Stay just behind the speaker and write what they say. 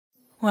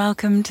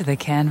Welcome to the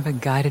Canva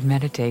guided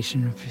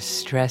meditation for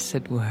stress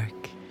at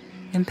work.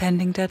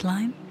 Impending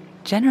deadline?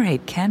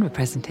 Generate Canva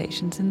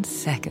presentations in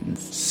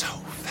seconds. So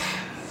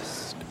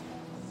fast.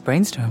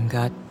 Brainstorm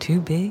got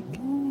too big?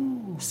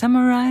 Ooh.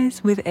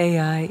 Summarize with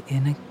AI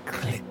in a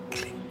click.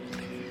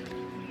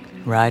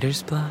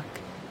 Writer's block?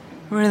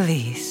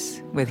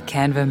 Release with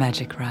Canva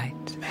Magic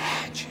Write.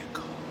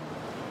 Magical.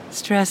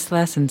 Stress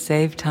less and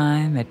save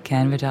time at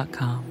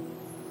canva.com.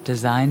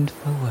 Designed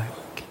for work.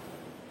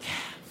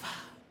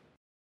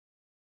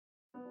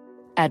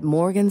 At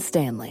Morgan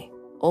Stanley,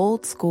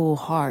 old school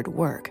hard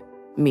work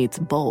meets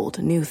bold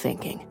new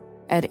thinking.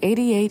 At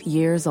 88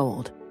 years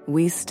old,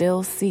 we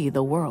still see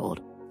the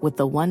world with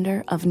the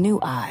wonder of new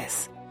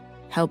eyes,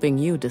 helping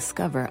you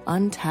discover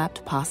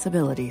untapped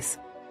possibilities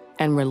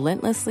and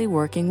relentlessly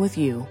working with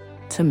you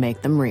to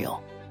make them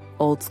real.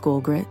 Old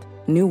school grit,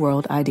 new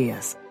world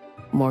ideas.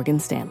 Morgan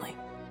Stanley.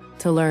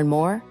 To learn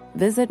more,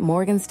 visit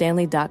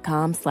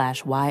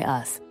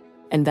morganstanley.com/whyus.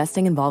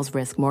 Investing involves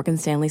risk. Morgan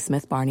Stanley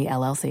Smith Barney,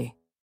 LLC.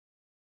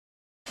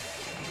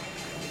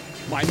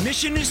 My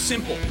mission is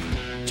simple,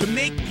 to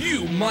make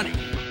you money.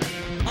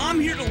 I'm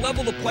here to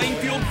level the playing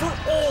field for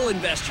all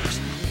investors.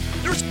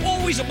 There's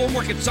always a bull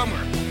market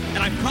somewhere, and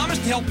I promise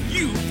to help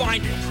you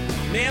find it.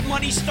 Mad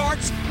Money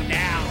starts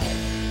now.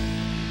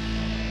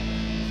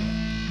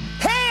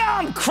 Hey,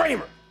 I'm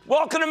Cramer.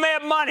 Welcome to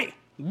Mad Money.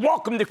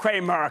 Welcome to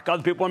Cramerica.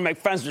 Other people want to make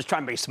friends, just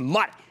trying to make some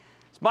money.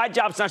 It's my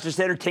job, it's not just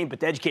to entertain, but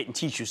to educate and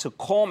teach you. So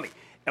call me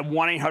at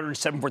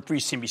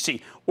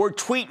 1-800-743-CNBC or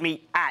tweet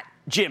me at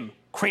Jim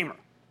Cramer.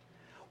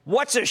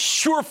 What's a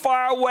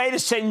surefire way to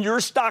send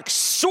your stock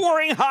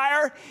soaring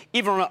higher,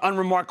 even on an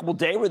unremarkable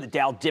day where the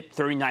Dow dipped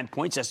 39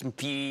 points,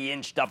 S&P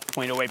inched up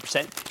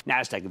 0.08%,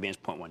 NASDAQ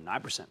advanced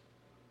 0.19%?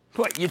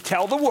 What, you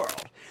tell the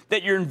world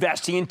that you're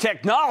investing in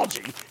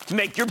technology to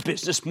make your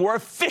business more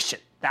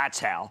efficient.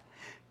 That's how.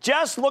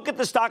 Just look at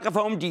the stock of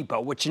Home Depot,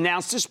 which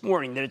announced this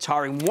morning that it's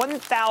hiring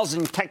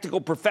 1,000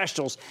 technical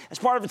professionals as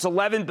part of its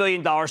 $11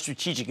 billion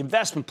strategic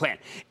investment plan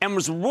and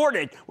was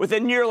rewarded with a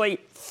nearly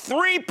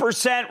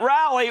 3%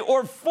 rally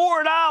or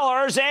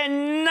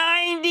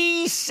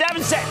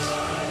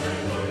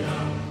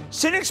 $4.97.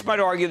 Cynics might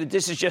argue that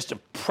this is just a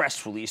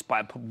press release by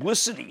a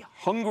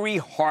publicity-hungry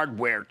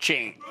hardware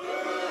chain.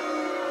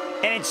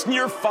 And its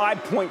near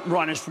 5-point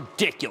run is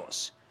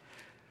ridiculous.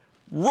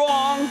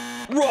 Wrong.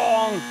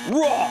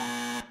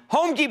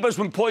 Home Depot's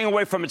been pulling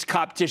away from its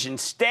competition,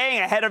 staying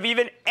ahead of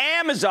even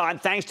Amazon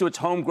thanks to its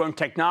homegrown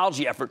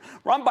technology effort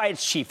run by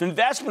its chief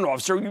investment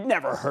officer, you've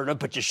never heard of,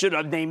 but you should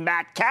have, named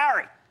Matt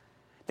Carey,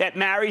 that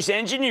marries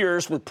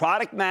engineers with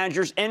product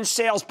managers and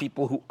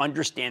salespeople who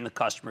understand the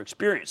customer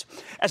experience.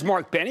 As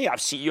Mark Benioff,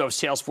 CEO of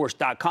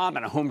Salesforce.com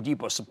and a Home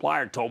Depot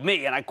supplier, told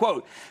me, and I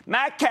quote,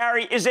 Matt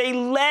Carey is a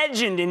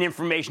legend in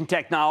information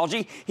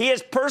technology. He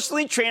has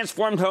personally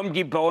transformed Home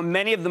Depot and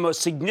many of the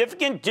most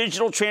significant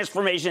digital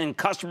transformation and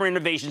customer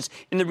innovations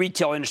in the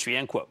retail industry,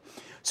 end quote.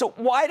 So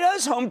why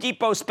does Home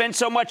Depot spend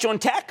so much on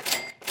tech?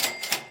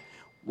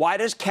 Why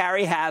does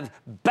Carey have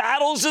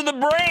battles of the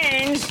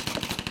brains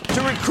to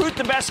recruit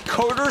the best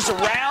coders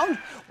around?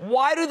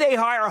 Why do they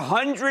hire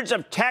hundreds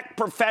of tech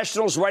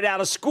professionals right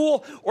out of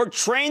school or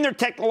train their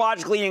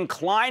technologically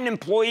inclined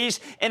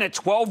employees in a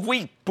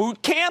 12-week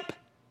boot camp?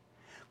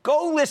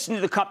 Go listen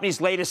to the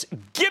company's latest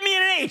Give Me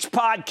an H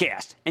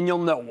podcast, and you'll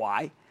know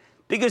why.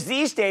 Because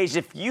these days,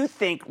 if you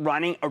think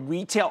running a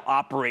retail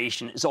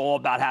operation is all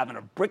about having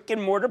a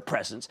brick-and-mortar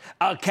presence,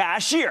 a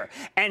cashier,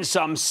 and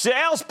some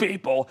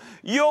salespeople,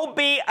 you'll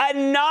be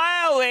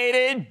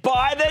annihilated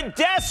by the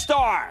Death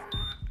Star,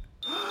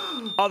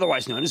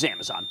 otherwise known as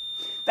Amazon.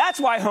 That's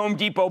why Home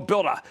Depot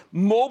built a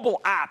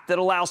mobile app that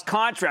allows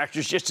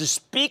contractors just to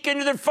speak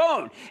into their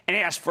phone and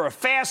ask for a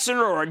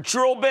fastener or a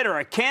drill bit or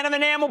a can of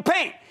enamel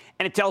paint.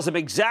 And it tells them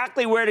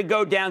exactly where to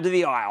go down to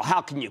the aisle.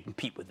 How can you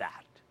compete with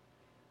that?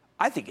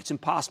 I think it's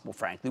impossible,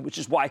 frankly, which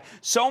is why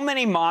so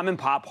many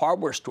mom-and-pop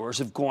hardware stores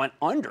have gone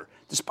under,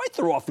 despite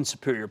their often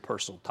superior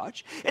personal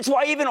touch. It's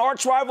why even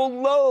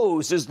arch-rival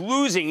Lowe's is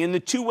losing in the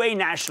two-way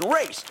national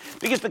race,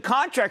 because the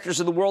contractors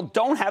of the world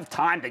don't have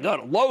time to go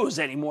to Lowe's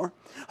anymore.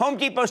 Home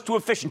Depot's too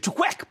efficient, too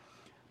quick.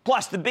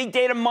 Plus, the big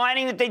data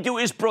mining that they do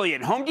is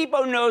brilliant. Home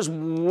Depot knows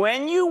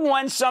when you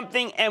want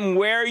something and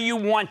where you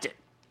want it.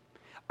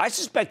 I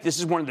suspect this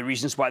is one of the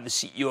reasons why the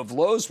CEO of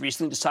Lowe's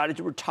recently decided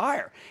to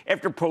retire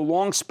after a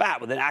prolonged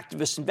spat with an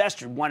activist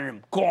investor who wanted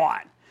him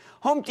gone.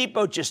 Home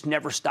Depot just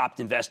never stopped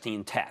investing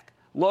in tech.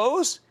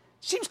 Lowe's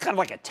seems kind of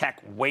like a tech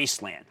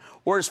wasteland.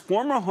 Or as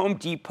former Home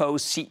Depot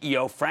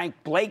CEO Frank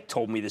Blake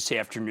told me this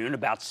afternoon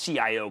about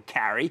CIO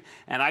Carey,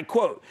 and I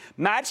quote,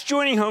 Matt's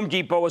joining Home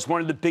Depot was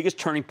one of the biggest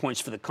turning points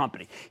for the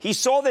company. He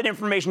saw that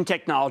information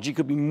technology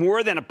could be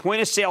more than a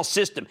point-of-sale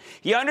system.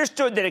 He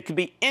understood that it could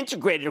be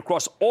integrated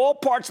across all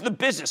parts of the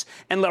business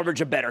and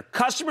leverage a better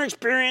customer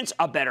experience,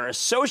 a better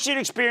associate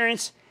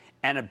experience,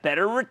 and a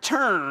better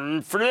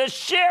return for the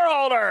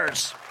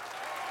shareholders.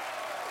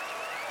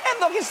 And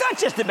look, it's not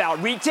just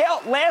about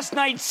retail. Last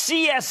night,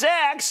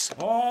 CSX,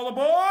 All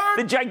aboard!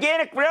 the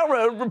gigantic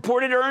railroad,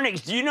 reported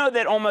earnings. Do you know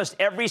that almost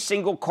every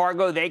single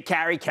cargo they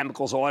carry,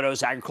 chemicals,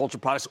 autos, agricultural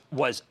products,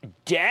 was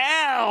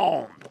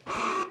down?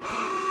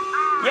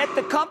 Yet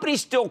the company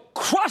still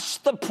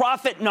crushed the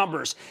profit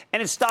numbers,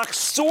 and its stock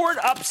soared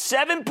up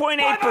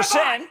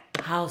 7.8%.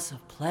 House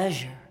of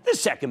pleasure. The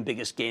second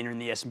biggest gainer in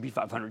the S&P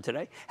 500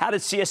 today. How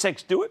did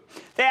CSX do it?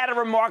 They had a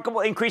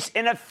remarkable increase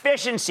in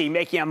efficiency,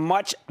 making a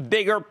much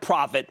bigger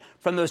profit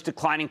from those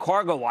declining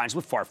cargo lines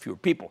with far fewer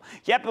people.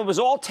 Yep, it was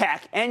all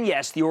tech, and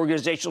yes, the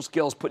organizational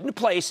skills put into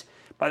place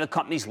by the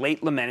company's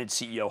late lamented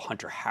CEO,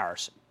 Hunter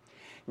Harrison.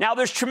 Now,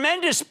 there's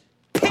tremendous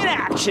pin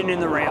action in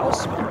the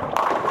rails.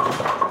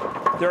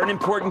 They're an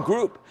important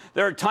group.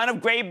 There are a ton of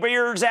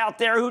graybeards out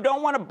there who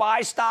don't want to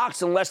buy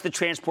stocks unless the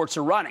transports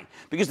are running,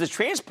 because the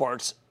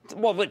transports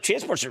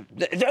are,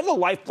 they're the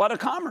lifeblood of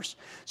commerce.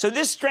 So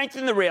this strength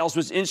in the rails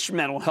was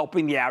instrumental in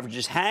helping the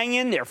averages hang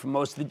in there for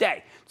most of the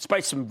day,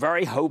 despite some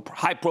very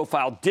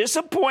high-profile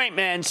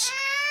disappointments.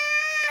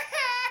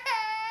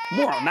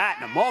 More on that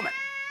in a moment.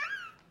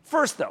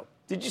 First, though,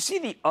 did you see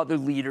the other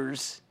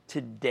leaders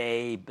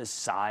today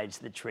besides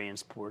the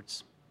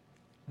transports?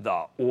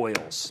 The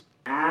oils.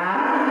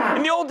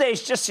 In the old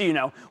days, just so you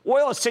know,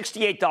 oil at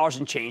 $68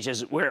 and change,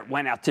 as where it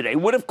went out today,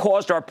 would have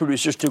caused our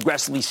producers to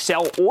aggressively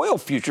sell oil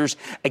futures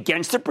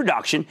against the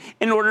production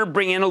in order to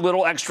bring in a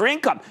little extra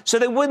income, so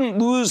they wouldn't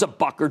lose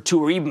 $1 or $2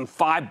 or even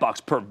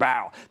 $5 per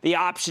barrel. The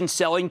option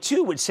selling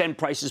too would send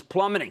prices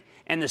plummeting,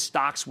 and the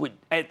stocks would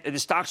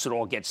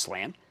all get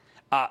slammed.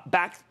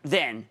 Back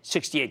then,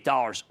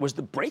 $68 was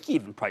the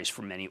break-even price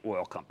for many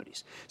oil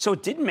companies, so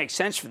it didn't make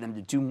sense for them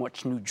to do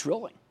much new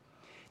drilling.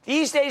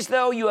 These days,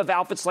 though, you have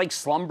outfits like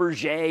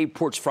Schlumberger,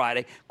 Ports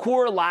Friday,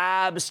 Core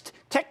Labs,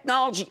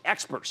 technology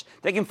experts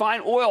that can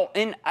find oil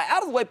in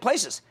out-of-the-way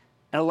places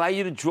and allow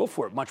you to drill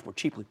for it much more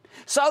cheaply.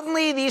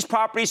 Suddenly, these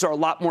properties are a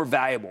lot more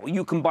valuable.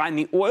 You combine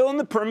the oil in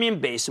the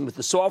Permian Basin with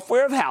the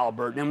software of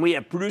Halliburton, and we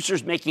have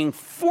producers making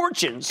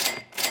fortunes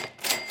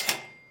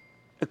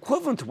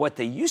equivalent to what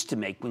they used to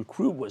make when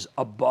crude was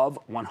above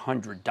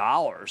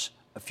 $100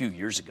 a few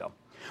years ago.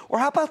 Or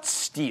how about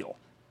steel?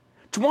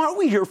 Tomorrow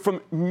we hear from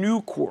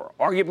Nucor,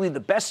 arguably the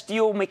best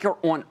steel maker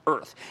on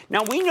earth.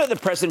 Now, we know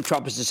that President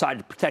Trump has decided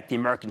to protect the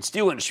American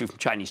steel industry from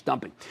Chinese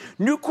dumping.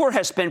 Nucor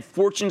has spent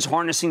fortunes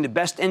harnessing the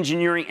best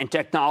engineering and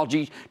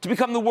technology to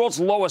become the world's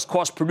lowest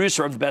cost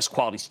producer of the best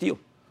quality steel.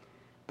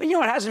 But, you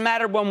know, it hasn't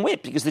mattered one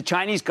whit because the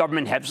Chinese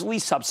government heavily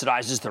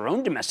subsidizes their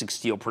own domestic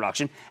steel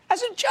production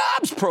as a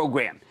jobs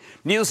program.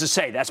 Needless to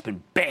say, that's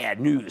been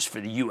bad news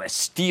for the U.S.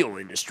 steel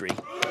industry.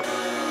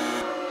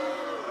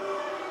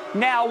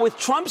 Now, with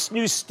Trump's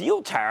new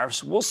steel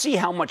tariffs, we'll see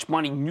how much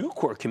money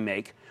Nucor can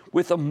make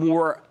with a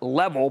more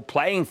level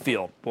playing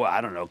field. Boy,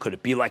 I don't know. Could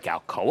it be like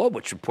Alcoa,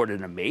 which reported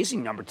an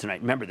amazing number tonight?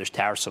 Remember, there's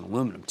tariffs on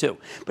aluminum, too.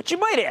 But you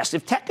might ask,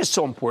 if tech is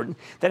so important,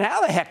 then how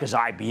the heck is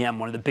IBM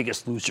one of the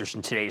biggest losers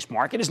in today's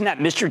market? Isn't that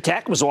Mr.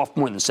 Tech was off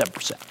more than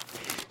 7%?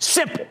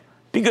 Simple,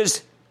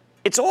 because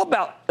it's all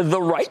about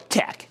the right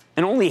tech,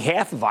 and only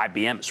half of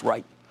IBM is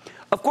right.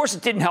 Of course,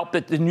 it didn't help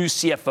that the new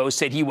CFO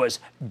said he was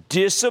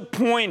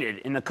disappointed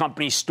in the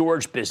company's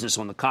storage business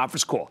on the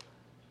conference call.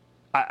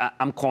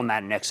 I'm calling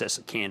that an excess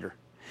of candor.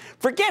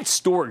 Forget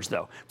storage,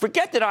 though.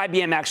 Forget that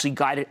IBM actually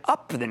guided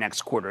up for the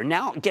next quarter.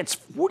 Now it gets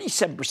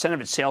 47% of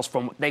its sales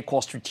from what they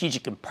call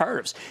strategic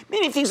imperatives,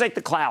 meaning things like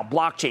the cloud,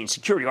 blockchain,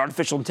 security,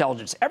 artificial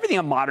intelligence, everything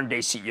a modern-day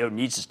CEO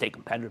needs to stay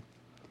competitive.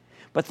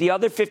 But the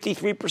other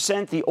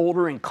 53%, the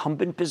older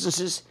incumbent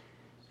businesses,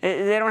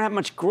 they don't have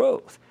much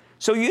growth.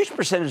 So a huge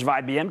percentage of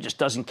IBM just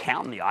doesn't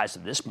count in the eyes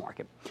of this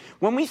market.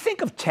 When we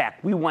think of tech,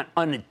 we want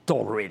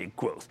unadulterated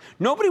growth.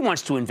 Nobody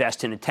wants to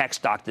invest in a tech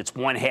stock that's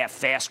one half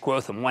fast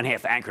growth and one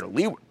half anchored to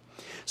leeward.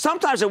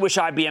 Sometimes I wish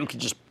IBM could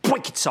just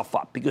break itself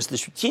up because the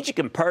strategic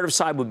imperative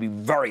side would be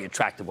very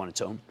attractive on its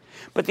own.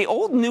 But the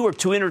old and new are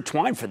too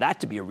intertwined for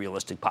that to be a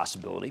realistic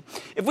possibility.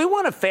 If we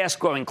want a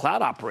fast-growing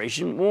cloud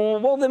operation,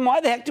 well, then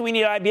why the heck do we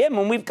need IBM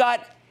when we've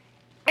got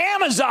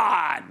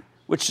Amazon,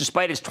 which,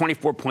 despite its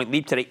 24-point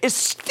leap today, is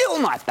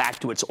still not back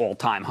to its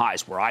all-time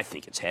highs, where I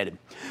think it's headed.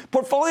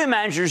 Portfolio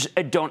managers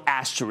don't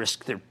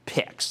asterisk their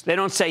picks. They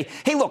don't say,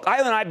 hey, look,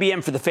 I own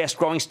IBM for the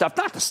fast-growing stuff,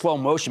 not the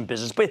slow-motion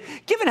business, but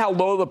given how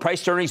low the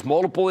price-to-earnings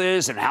multiple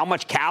is and how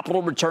much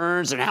capital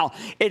returns and how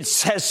it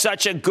has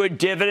such a good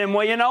dividend,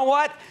 well, you know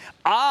what?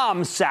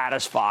 I'm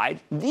satisfied.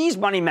 These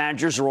money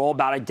managers are all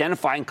about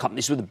identifying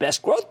companies with the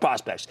best growth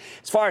prospects.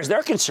 As far as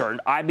they're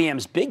concerned,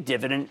 IBM's big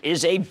dividend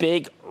is a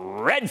big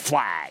red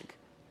flag.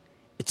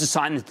 It's a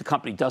sign that the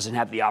company doesn't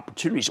have the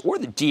opportunities or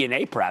the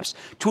DNA, perhaps,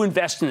 to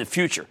invest in the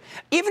future.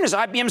 Even as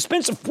IBM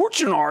spends a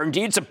fortune on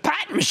R&D, it's a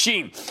patent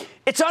machine.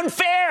 It's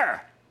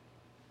unfair.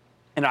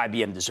 And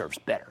IBM deserves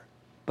better.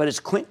 But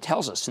as Clint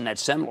tells us in that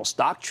seminal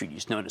stock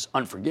treatise known as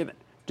Unforgiven,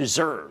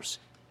 deserves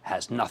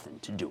has nothing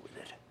to do with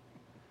it.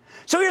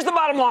 So here's the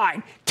bottom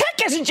line.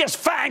 Tech isn't just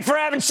FANG, for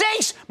heaven's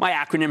sakes. My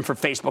acronym for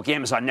Facebook,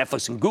 Amazon,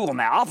 Netflix, and Google,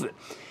 now Alphabet.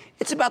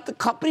 It's about the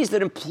companies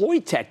that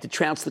employ tech to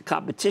trounce the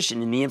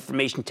competition in the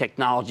information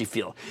technology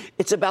field.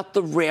 It's about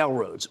the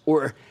railroads,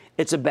 or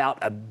It's about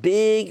a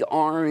big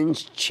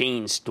orange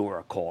chain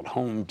store called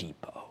Home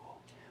Depot.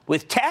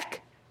 With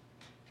tech,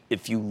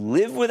 if you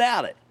live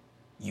without it,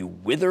 you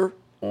wither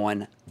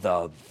on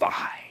the vine.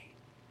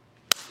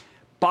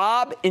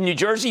 Bob in New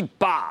Jersey.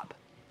 Bob.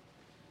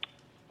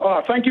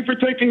 Thank you for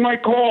taking my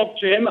call,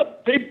 Jim. A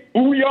big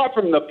booyah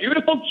from the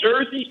beautiful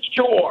Jersey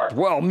Shore.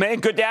 Well, man,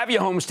 good to have you,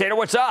 Homestader.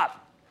 What's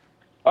up?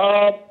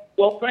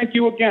 Well, thank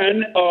you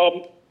again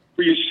for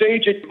your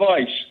sage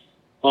advice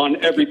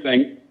on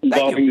everything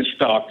involving the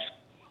stocks.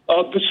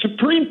 The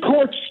Supreme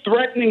Court's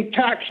threatening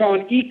tax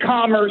on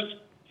e-commerce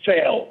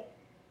sale.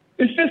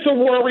 Is this a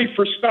worry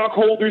for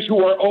stockholders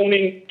who are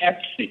owning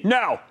Etsy?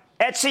 No.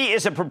 Etsy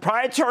is a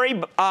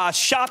proprietary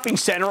shopping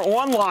center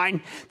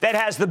online that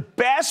has the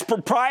best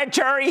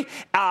proprietary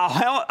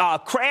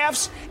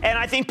crafts, and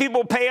I think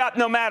people pay up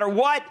no matter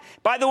what.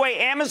 By the way,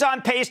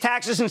 Amazon pays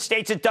taxes in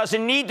states it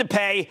doesn't need to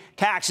pay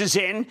taxes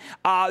in,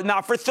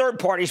 not for third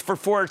parties,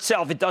 for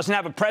itself. It doesn't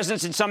have a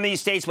presence in some of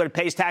these states, but it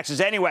pays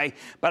taxes anyway.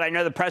 But I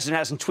know the president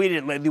hasn't tweeted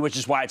it lately, which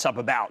is why it's up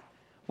about,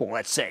 well,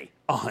 let's say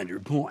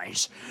 100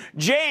 points.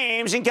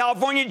 James in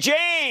California.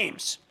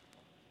 James.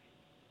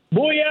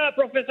 Booyah,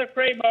 Professor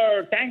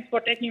Kramer. Thanks for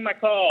taking my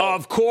call.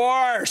 Of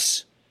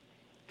course.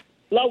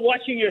 Love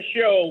watching your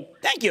show.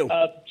 Thank you.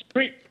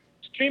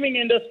 Streaming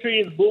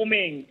industry is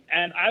booming,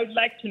 and I would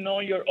like to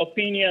know your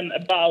opinion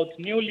about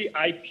newly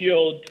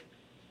IPO'd,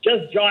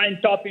 just joined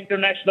top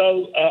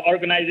international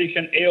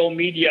organization AO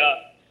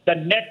Media, the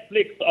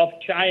Netflix of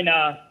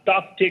China,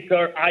 stock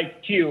ticker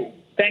IQ.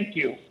 Thank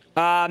you.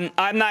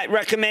 I'm not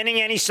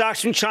recommending any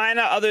stocks from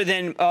China other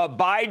than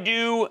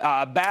Baidu,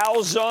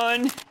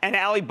 Baozun, and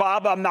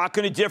Alibaba. I'm not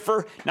going to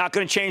differ, not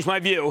going to change my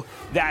view.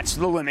 That's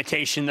the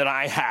limitation that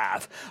I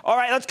have. All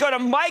right, let's go to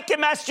Mike in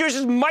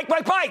Massachusetts. Mike.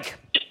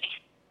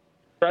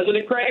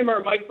 President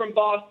Kramer, Mike from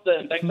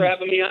Boston. Thanks for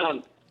having me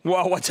on.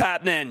 Well, what's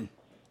happening?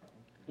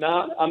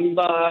 No,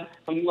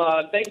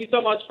 thank you so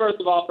much,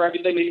 first of all, for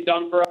everything that you've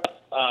done for us.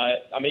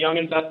 I'm a young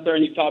investor,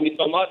 and you've taught me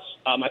so much.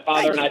 My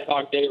father and I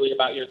talk daily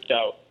about your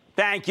show.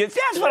 Thank you.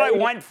 That's what I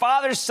want.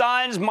 Fathers,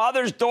 sons,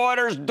 mothers,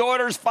 daughters,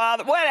 daughters,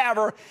 father,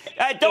 whatever.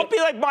 Don't be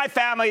like my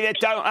family that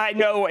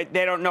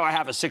they don't know I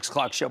have a 6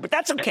 o'clock show, but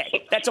that's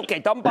okay. That's okay.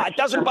 It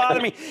doesn't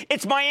bother me.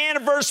 It's my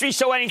anniversary,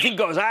 so anything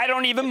goes. I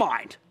don't even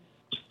mind.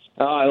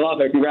 Oh, I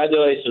love it.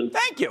 Congratulations.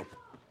 Thank you.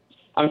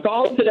 I'm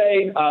calling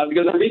today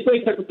because I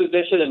recently took a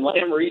position in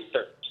Lam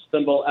Research,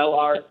 symbol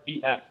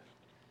LRCF.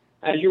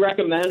 As you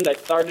recommend, I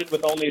started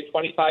with only a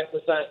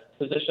 25%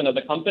 position of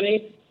the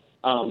company.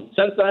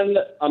 Since then,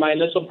 on my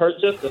initial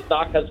purchase, the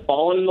stock has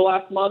fallen in the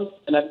last month,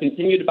 and I've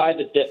continued to buy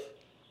the dip.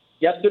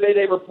 Yesterday,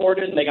 they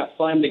reported, and they got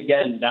slammed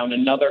again, down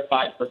another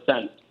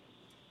 5%.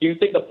 Do you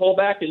think the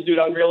pullback is due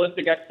to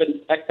unrealistic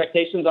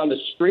expectations on the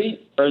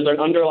street, or is there an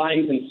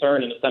underlying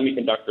concern in the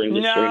semiconductor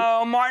industry?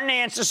 No, Martin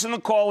Ansis on the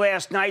call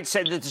last night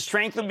said that the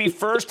strength would be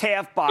first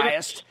half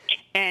biased,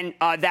 and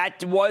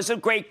that was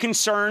of great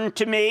concern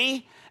to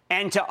me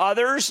and to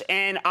others,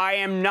 and I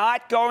am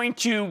not going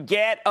to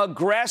get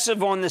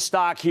aggressive on the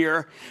stock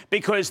here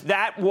because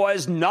that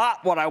was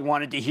not what I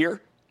wanted to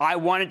hear. I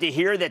wanted to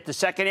hear that the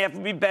second half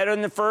would be better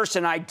than the first,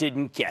 and I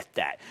didn't get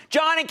that.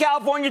 John in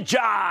California.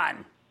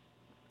 John.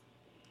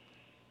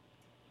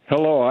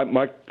 Hello,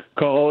 my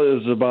call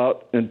is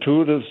about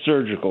Intuitive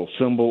Surgical,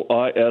 symbol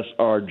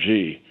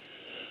ISRG.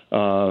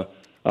 I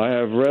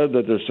have read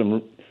that there's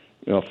some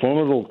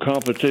formidable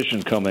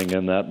competition coming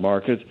in that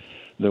market.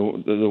 The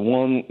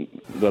one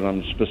that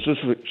I'm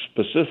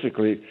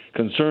specifically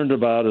concerned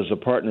about is a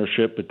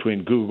partnership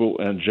between Google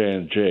and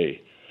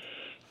J&J.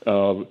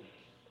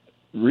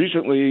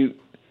 Recently,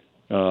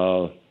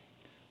 the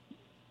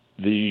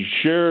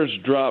shares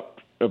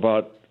dropped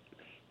about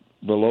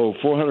below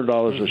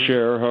 $400 a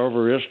share.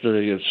 However,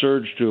 yesterday it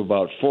surged to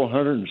about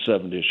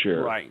 $470 a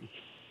share. Right.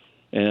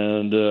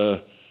 And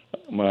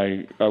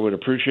I would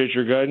appreciate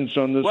your guidance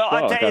on this stock.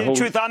 Well, I'll tell you the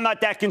truth, I'm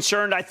not that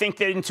concerned. I think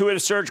that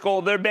Intuitive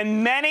Surgical, there have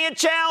been many a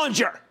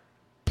challenger,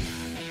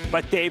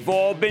 but they've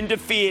all been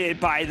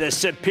defeated by the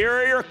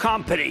superior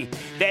company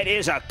that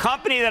is a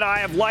company that I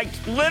have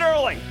liked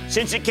literally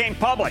since it came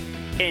public.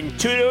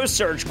 Intuitive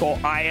Surgical,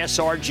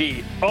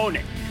 ISRG. Own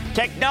it.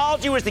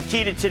 Technology was the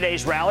key to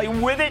today's rally.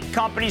 With it,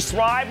 companies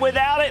thrive.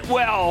 Without it,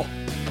 well,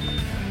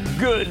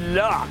 good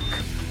luck.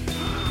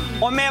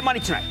 On Mad Money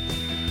tonight,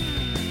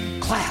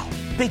 cloud,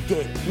 big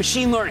data,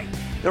 machine learning.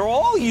 They're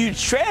all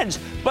huge trends,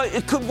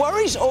 but could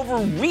worries over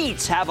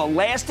REITs have a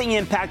lasting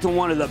impact on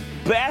one of the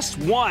best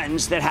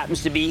ones that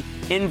happens to be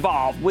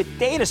involved with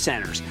data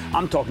centers?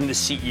 I'm talking to the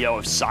CEO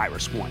of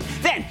CyrusOne.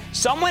 Then,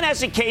 someone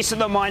has a case of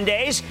the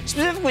Mondays,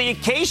 specifically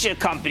Acacia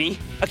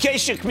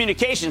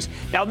Communications.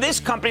 Now, this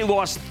company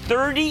lost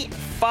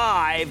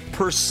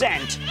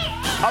 35%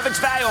 of its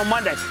value on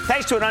Monday,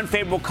 thanks to an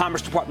unfavorable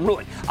Commerce Department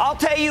ruling. I'll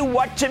tell you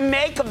what to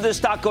make of this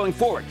stock going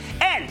forward.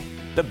 And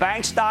the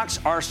bank stocks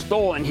are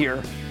stolen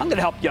here. I'm going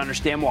to help you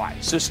understand why.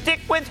 So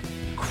stick with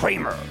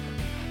Kramer.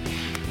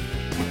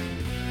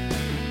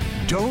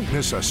 Don't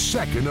miss a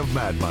second of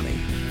Mad Money.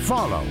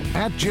 Follow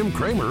 @Jim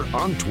Kramer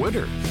on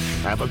Twitter.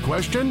 Have a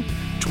question?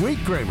 Tweet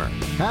Kramer.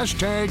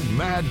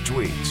 #Mad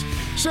Tweets.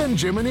 Send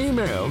Jim an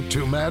email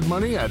to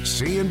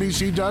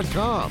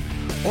madmoney@cnbc.com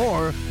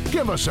or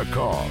give us a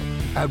call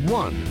at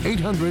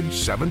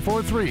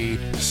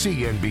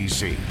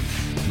 1-800-743-CNBC.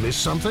 Miss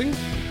something?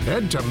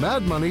 Head to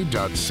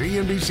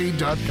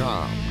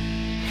madmoney.cnbc.com.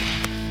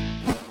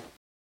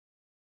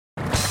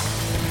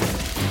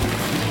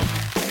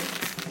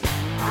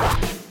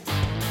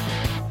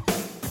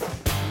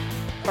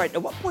 All right,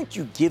 at what point do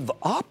you give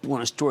up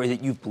on a story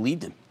that you've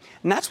believed in?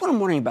 And that's what I'm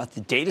wondering about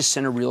the Data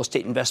Center Real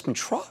Estate Investment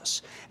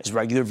Trust. As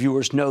regular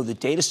viewers know, the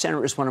data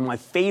center is one of my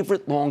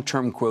favorite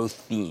long-term growth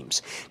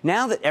themes.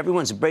 Now that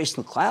everyone's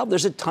embracing the cloud,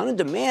 there's a ton of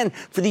demand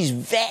for these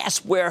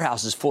vast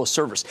warehouses full of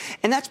servers.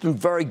 And that's been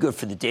very good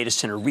for the data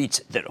center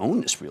REITs that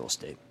own this real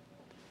estate.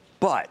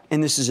 But,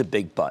 and this is a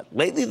big but,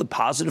 lately the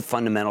positive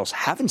fundamentals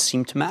haven't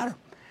seemed to matter.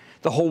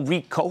 The whole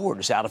REIT cohort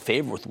is out of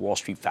favor with the Wall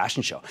Street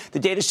fashion show. The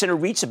data center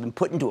REITs have been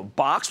put into a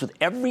box with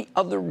every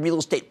other real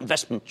estate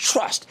investment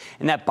trust,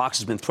 and that box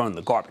has been thrown in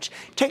the garbage.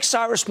 Take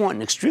CyrusOne,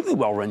 an extremely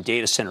well-run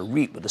data center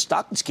REIT with a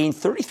stock that's gained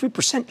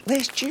 33%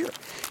 last year,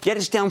 yet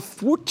it's down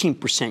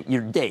 14%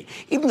 year-to-date,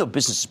 even though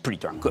business is pretty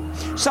darn good.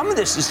 Some of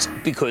this is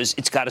because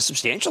it's got a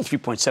substantial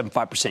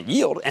 3.75%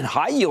 yield, and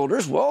high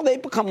yielders, well, they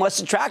become less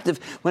attractive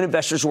when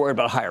investors worry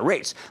about higher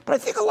rates. But I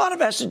think a lot of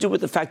it has to do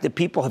with the fact that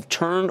people have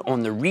turned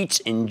on the REITs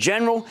in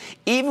general,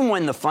 even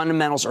when the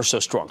fundamentals are so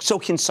strong. So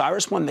can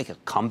CyrusOne make a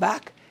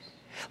comeback?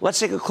 Let's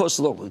take a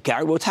closer look with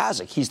Gary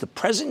Wojtaszek. He's the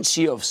president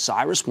and CEO of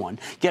CyrusOne.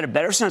 Get a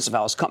better sense of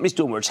how his company's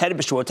doing, where it's headed.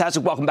 Mr.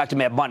 Wojtaszek, welcome back to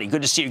Mad Money.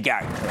 Good to see you,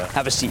 Gary.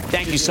 Have a seat.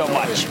 Thank you so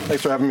much.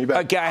 Thanks for having me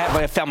back. Gary,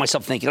 I found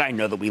myself thinking, I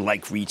know that we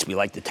like REITs, we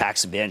like the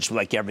tax advantage, we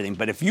like everything.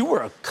 But if you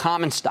were a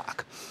common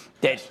stock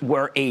that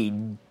were a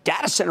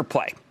data center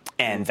play,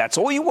 and that's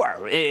all you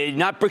were,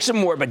 not bricks and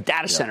mortar, but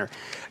data center,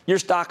 your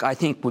stock, I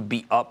think, would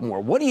be up more.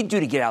 What do you do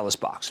to get out of this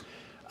box?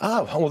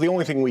 Well, the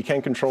only thing we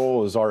can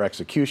control is our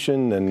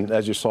execution. And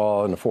as you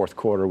saw in the fourth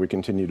quarter, we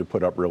continue to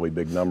put up really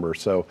big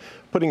numbers. So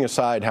putting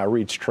aside how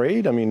REITs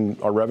trade, I mean,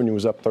 our revenue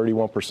was up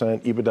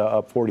 31%, EBITDA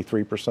up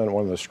 43%,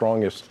 one of the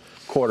strongest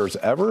quarters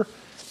ever.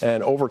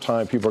 And over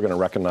time, people are going to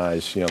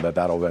recognize, that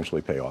that'll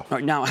eventually pay off. All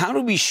right, now, how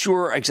to be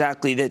sure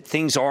exactly that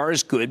things are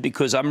as good?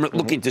 Because I'm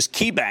looking at this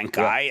KeyBank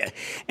guy,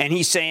 and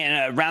he's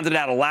saying rounded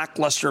out a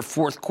lackluster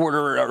fourth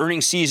quarter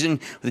earnings season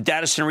with the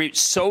data center REIT.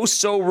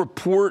 So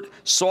report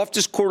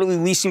softest quarterly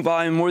leasing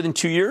volume in more than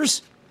 2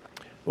 years.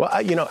 Well,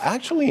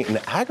 actually, in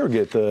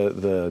aggregate,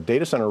 the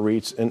data center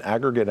REITs in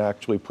aggregate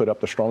actually put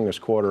up the strongest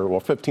quarter,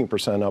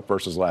 15% up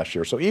versus last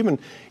year. So even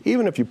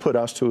if you put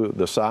us to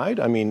the side,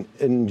 I mean,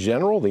 in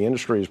general, the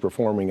industry is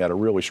performing at a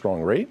really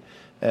strong rate.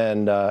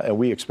 And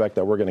we expect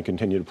that we're going to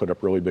continue to put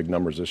up really big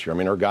numbers this year. I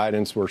mean, our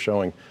guidance, we're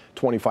showing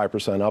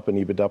 25% up in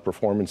EBITDA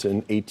performance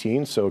in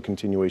 18, so a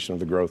continuation of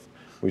the growth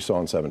we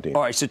saw in 17.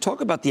 All right, so talk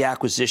about the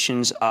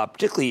acquisitions,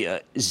 particularly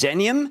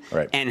Zenium,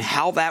 and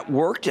how that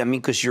worked. I mean,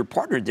 because you're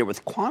partnered there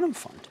with Quantum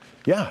Fund.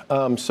 Yeah,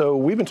 so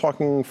we've been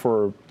talking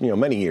for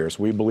many years.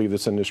 We believe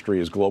this industry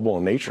is global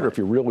in nature. If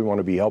you really want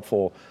to be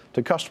helpful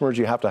to customers,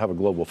 you have to have a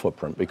global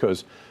footprint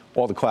because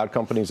all the cloud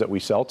companies that we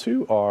sell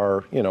to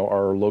are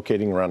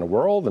locating around the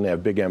world and they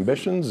have big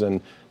ambitions, and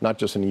not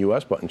just in the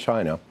U.S. but in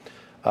China.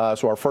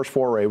 So our first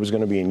foray was going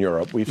to be in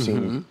Europe. We've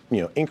seen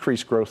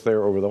increased growth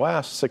there over the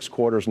last 6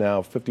 quarters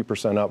now,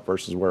 50% up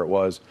versus where it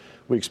was.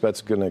 We expect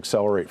it's going to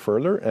accelerate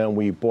further. And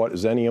we bought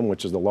Zenium,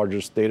 which is the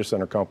largest data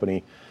center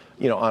company,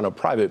 on a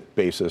private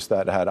basis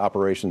that had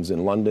operations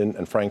in London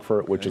and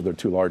Frankfurt, which are the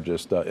 2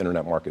 largest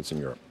internet markets in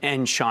Europe.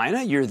 And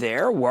China, you're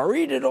there,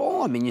 worried at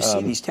all? I mean, you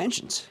see these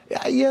tensions.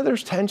 Yeah,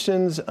 there's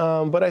tensions,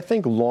 but I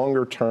think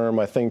longer term,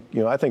 I think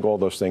all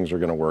those things are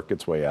going to work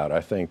its way out. I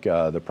think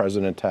the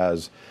president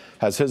has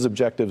his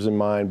objectives in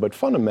mind, but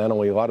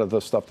fundamentally, a lot of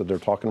the stuff that they're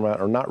talking about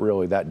are not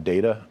really that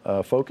data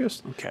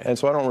focused. Okay. And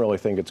so I don't really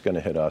think it's going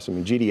to hit us. I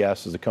mean,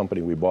 GDS is a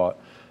company we bought.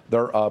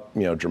 They're up,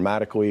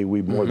 dramatically.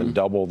 We've more than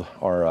doubled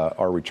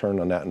our return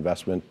on that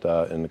investment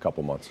in a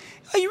couple months.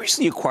 You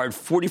recently acquired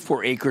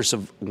 44 acres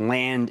of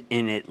land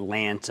in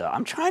Atlanta.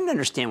 I'm trying to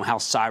understand how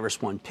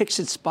CyrusOne picks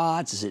its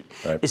spots.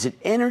 Is it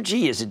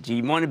energy? Do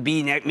you want to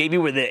be maybe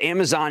where the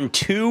Amazon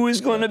 2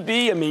 is going to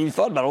be? I mean, you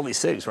thought about all these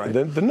things, right?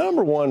 The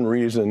number one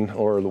reason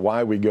or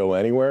why we go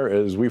anywhere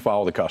is we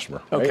follow the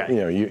customer. Right?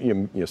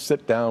 Okay. You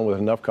sit down with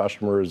enough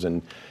customers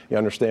and you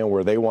understand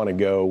where they want to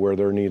go, where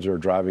their needs are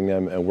driving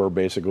them, and we're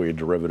basically a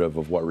derivative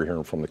of what we're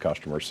hearing from the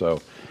customer.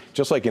 So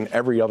just like in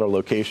every other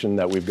location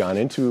that we've gone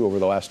into over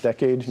the last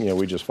decade,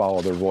 we just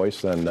follow their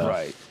voice and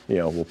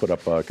we'll put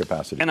up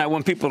capacity. And I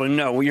want people to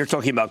know when you're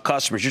talking about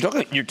customers,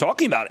 you're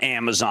talking about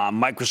Amazon,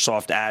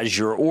 Microsoft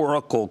Azure,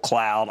 Oracle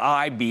Cloud,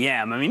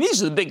 IBM. I mean,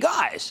 these are the big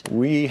guys.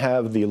 We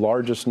have the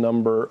largest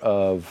number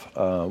of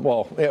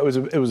it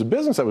was a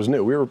business that was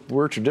new.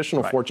 We're a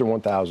traditional Fortune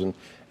 1000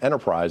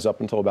 enterprise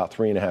up until about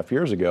 3.5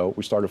 years ago.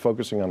 We started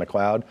focusing on the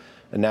cloud,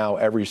 and now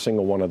every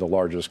single one of the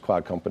largest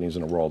cloud companies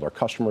in the world are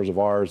customers of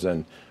ours,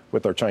 and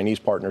with our Chinese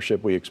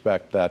partnership, we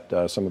expect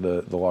that some of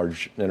the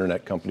large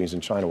internet companies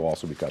in China will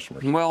also be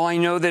customers. Well, I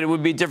know that it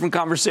would be a different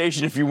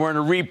conversation if you weren't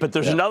a REIT, but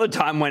there's another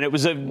time when it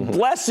was a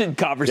blessed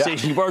conversation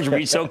if you were a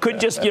REIT. So it could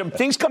just,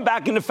 things come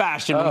back into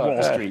fashion on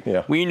Wall Street.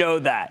 Yeah. We know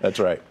that. That's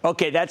right.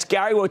 Okay, that's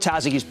Gary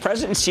Wojtaszek. He's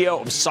president and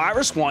CEO of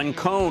CyrusOne.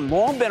 Cone,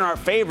 long been our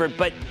favorite,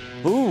 but,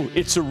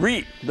 it's a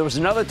REIT. There was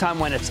another time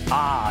when it's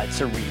a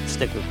REIT.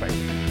 Stick with Craig.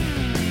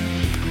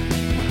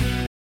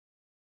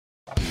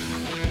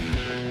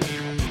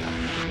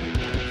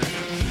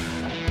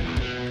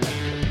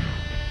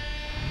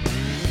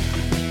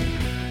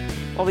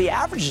 Well, the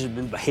averages have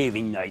been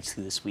behaving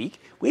nicely this week.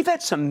 We've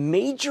had some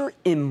major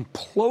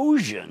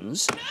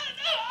implosions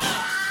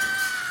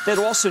that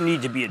also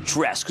need to be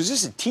addressed, because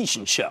this is a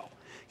teaching show.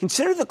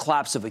 Consider the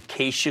collapse of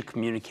Acacia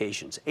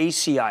Communications,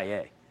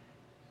 ACIA,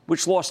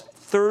 which lost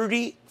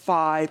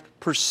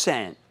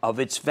 35% of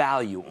its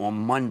value on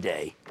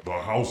Monday. The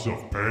House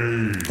of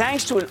Pain.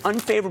 Thanks to an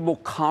unfavorable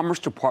Commerce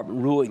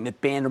Department ruling that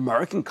banned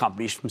American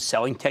companies from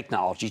selling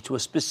technology to a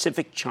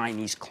specific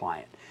Chinese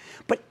client.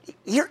 But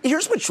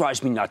here's what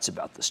drives me nuts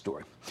about this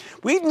story.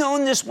 We've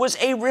known this was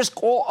a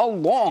risk all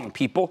along,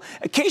 people.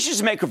 Acacia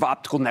is a maker of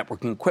optical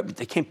networking equipment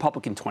that came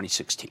public in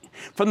 2016.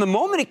 From the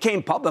moment it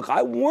came public,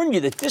 I warned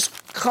you that this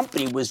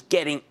company was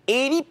getting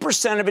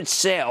 80% of its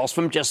sales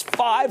from just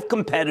 5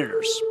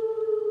 competitors.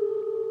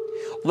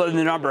 Although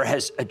the number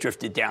has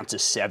drifted down to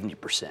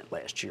 70%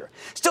 last year.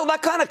 Still,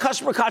 that kind of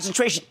customer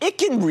concentration, it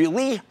can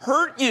really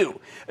hurt you,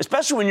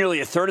 especially when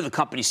nearly a third of the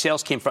company's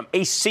sales came from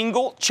a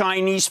single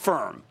Chinese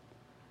firm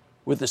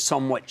with a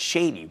somewhat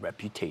shady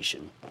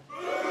reputation.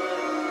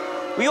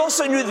 We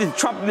also knew that the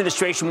Trump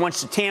administration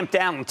wants to tamp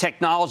down on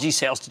technology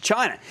sales to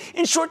China.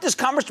 In short, this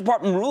Commerce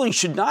Department ruling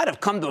should not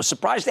have come to a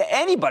surprise to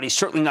anybody,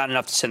 certainly not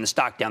enough to send the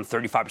stock down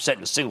 35%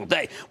 in a single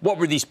day. What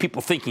were these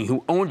people thinking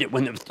who owned it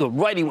when the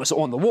writing was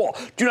on the wall?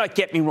 Do not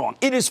get me wrong.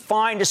 It is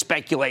fine to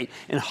speculate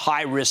in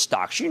high-risk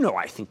stocks. You know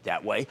I think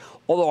that way,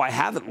 although I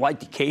haven't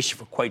liked Acacia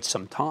for quite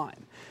some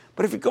time.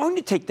 But if you're going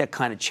to take that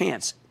kind of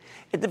chance,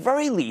 at the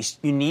very least,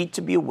 you need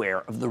to be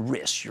aware of the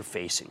risks you're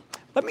facing.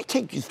 Let me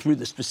take you through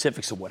the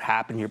specifics of what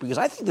happened here, because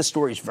I think the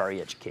story is very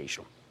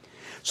educational.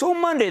 So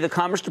on Monday, the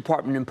Commerce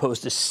Department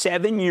imposed a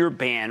 7-year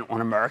ban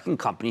on American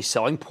companies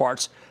selling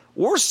parts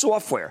or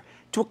software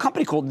to a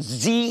company called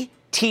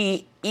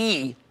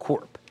ZTE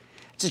Corp.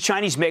 It's a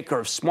Chinese maker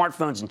of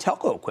smartphones and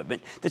telco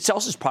equipment that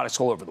sells its products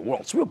all over the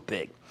world. It's real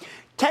big.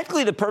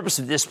 Technically, the purpose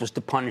of this was to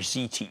punish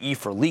ZTE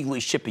for illegally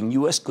shipping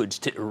U.S. goods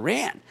to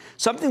Iran,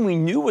 something we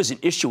knew was an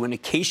issue when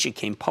Acacia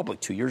came public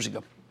 2 years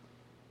ago.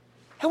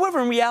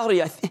 However, in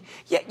reality,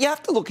 you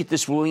have to look at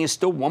this ruling as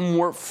still one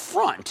more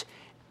front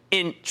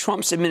in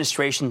Trump's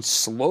administration's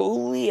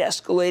slowly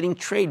escalating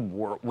trade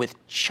war with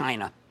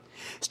China.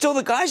 Still,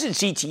 the guys at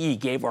ZTE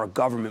gave our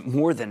government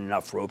more than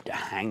enough rope to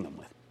hang them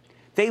with.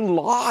 They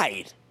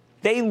lied.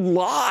 They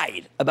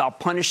lied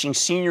about punishing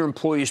senior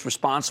employees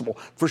responsible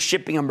for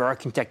shipping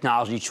American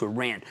technology to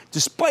Iran,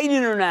 despite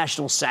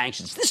international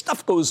sanctions. This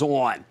stuff goes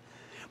on.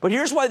 But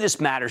here's why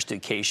this matters to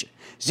Acacia.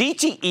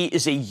 ZTE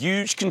is a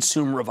huge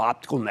consumer of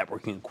optical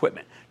networking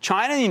equipment.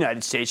 China and the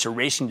United States are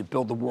racing to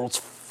build the world's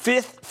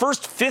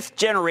first fifth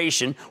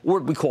generation, or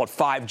we call it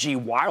 5G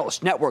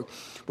wireless network,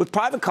 with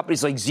private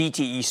companies like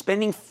ZTE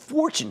spending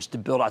fortunes to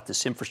build out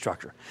this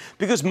infrastructure,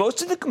 because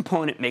most of the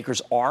component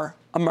makers are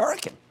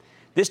American.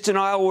 This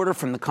denial order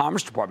from the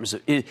Commerce Department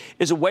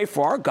is a way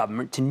for our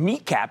government to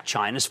kneecap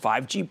China's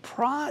 5G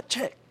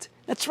project.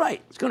 That's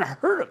right. It's going to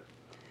hurt them.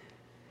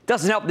 It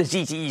doesn't help that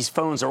ZTE's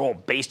phones are all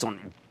based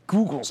on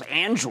Google's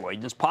Android,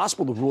 and it's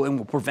possible the ruling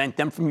will prevent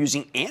them from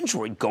using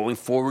Android going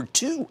forward,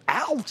 too.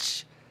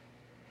 Ouch.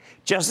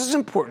 Just as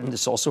important,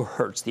 this also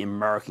hurts the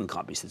American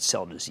companies that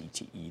sell to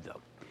ZTE,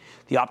 though.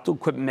 The optical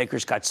equipment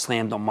makers got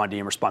slammed on Monday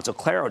in response.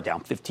 Claro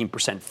down 15%,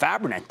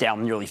 Fabrinet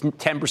down nearly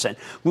 10%,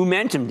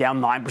 Lumentum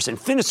down 9%,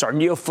 Finisar,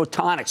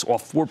 NeoPhotonics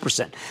off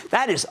 4%.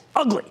 That is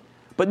ugly.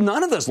 But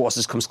none of those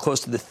losses comes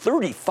close to the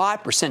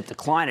 35%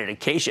 decline at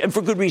Acacia, and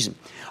for good reason.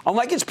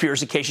 Unlike its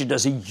peers, Acacia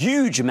does a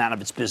huge amount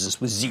of its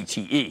business with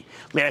ZTE.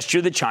 Last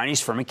year, the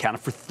Chinese firm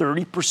accounted for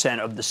 30%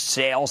 of the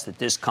sales that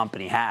this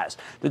company has.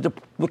 The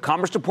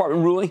Commerce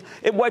Department ruling,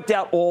 it wiped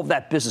out all of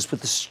that business with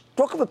the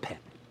stroke of a pen.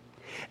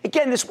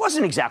 Again, this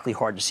wasn't exactly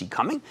hard to see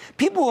coming.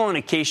 People who own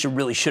Acacia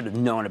really should have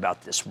known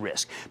about this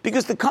risk,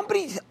 because the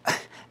company,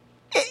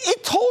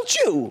 it told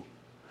you.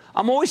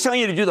 I'm always telling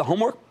you to do the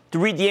homework, to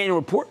read the annual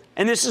report,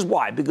 and this is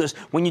why, because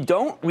when you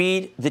don't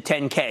read the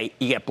 10K,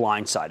 you get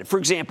blindsided. For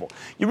example,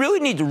 you really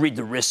need to read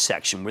the risk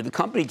section, where the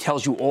company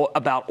tells you all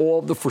about all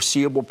of the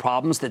foreseeable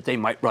problems that they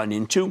might run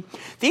into.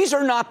 These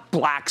are not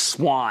black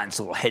swans,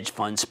 little hedge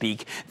fund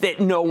speak, that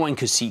no one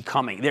could see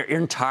coming. They're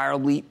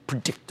entirely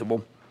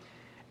predictable.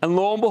 And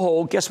lo and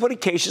behold, guess what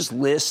Acacia's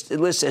lists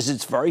as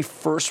its very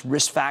first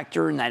risk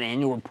factor in that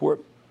annual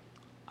report?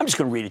 I'm just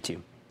going to read it to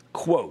you.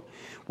 Quote,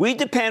 we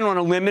depend on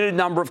a limited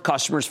number of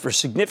customers for a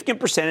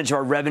significant percentage of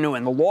our revenue,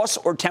 and the loss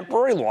or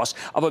temporary loss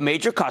of a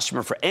major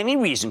customer for any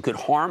reason could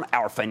harm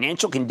our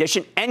financial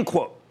condition, end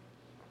quote.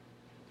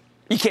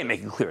 You can't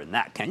make it clearer than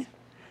that, can you?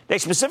 They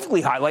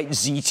specifically highlight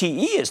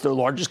ZTE as their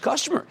largest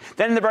customer.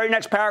 Then in the very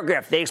next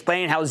paragraph, they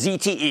explain how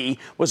ZTE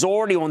was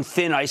already on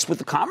thin ice with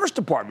the Commerce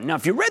Department. Now,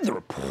 if you read the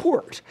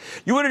report,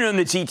 you would have known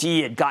that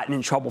ZTE had gotten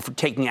in trouble for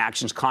taking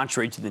actions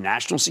contrary to the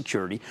national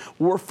security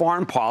or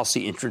foreign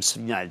policy interests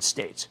of the United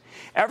States.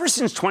 Ever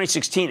since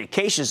 2016,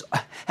 Acacia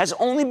has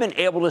only been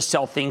able to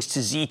sell things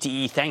to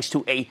ZTE thanks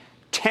to a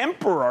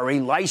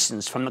temporary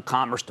license from the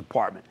Commerce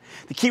Department.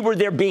 The key word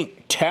there being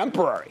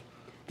temporary.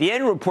 The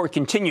annual report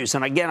continues,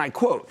 and again, I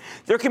quote,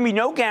 there can be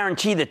no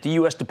guarantee that the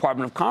U.S.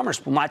 Department of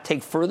Commerce will not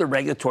take further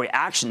regulatory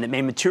action that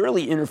may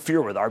materially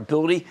interfere with our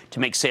ability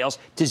to make sales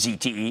to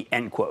ZTE,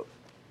 end quote.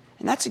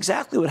 And that's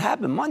exactly what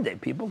happened Monday,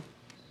 people.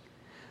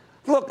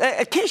 Look,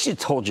 Acacia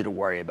told you to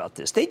worry about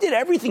this. They did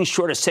everything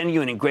short of sending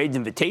you an engraved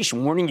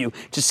invitation warning you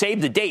to save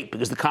the date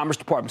because the Commerce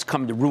Department's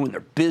coming to ruin their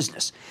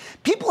business.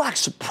 People act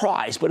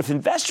surprised, but if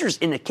investors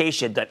in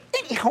Acacia had done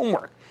any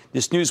homework,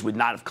 this news would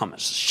not have come as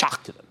a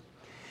shock to them.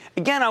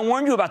 Again, I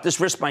warned you about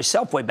this risk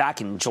myself way back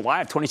in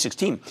July of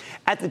 2016.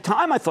 At the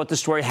time, I thought the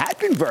story had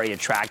been very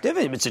attractive,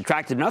 and it's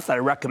attractive enough that I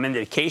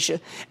recommended Acacia,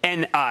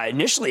 and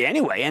initially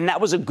anyway, and that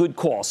was a good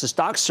call. So the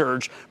stock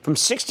surged from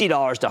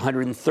 $60 to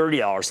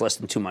 $130 less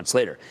than 2 months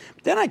later.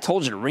 Then I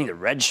told you to ring the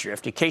registry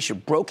after Acacia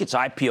broke its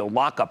IPO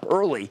lockup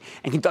early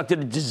and conducted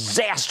a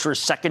disastrous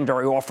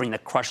secondary offering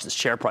that crushed the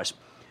share price.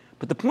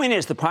 But the point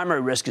is, the primary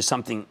risk is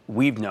something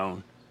we've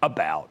known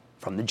about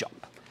from the jump.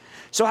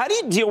 So how do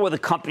you deal with a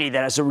company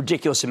that has a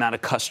ridiculous amount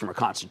of customer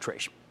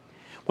concentration?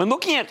 When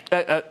looking at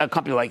a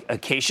company like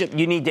Acacia,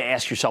 you need to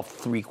ask yourself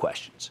 3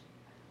 questions.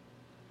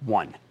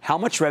 1, how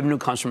much revenue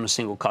comes from a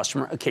single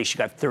customer? Acacia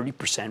got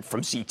 30%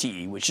 from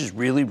ZTE, which is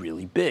really,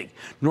 really big.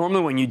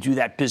 Normally, when you do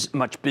that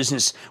much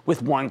business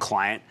with one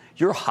client,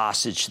 you're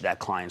hostage to that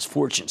client's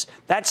fortunes.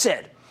 That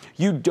said,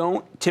 you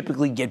don't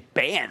typically get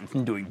banned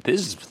from doing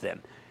business with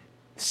them.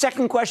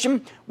 Second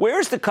question,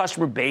 where's the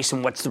customer base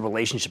and what's the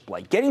relationship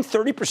like? Getting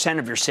 30%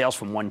 of your sales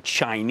from one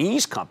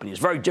Chinese company is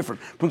very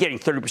different from getting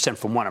 30%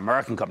 from one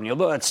American company,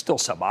 although that's still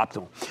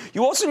suboptimal.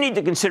 You also need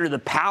to consider the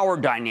power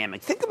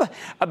dynamic. Think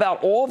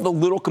about all of the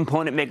little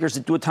component makers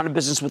that do a ton of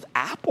business with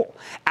Apple.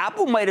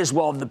 Apple might as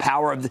well have the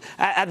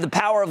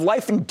power of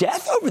life and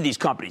death over these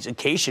companies.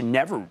 Acacia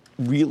never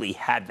really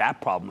had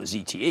that problem with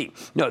ZTE.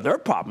 No, their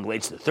problem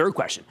relates to the third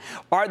question.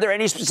 Are there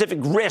any specific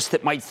risks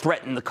that might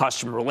threaten the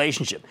customer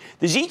relationship?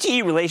 The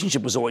ZTE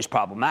relationship was always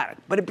problematic,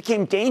 but it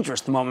became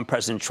dangerous the moment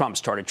President Trump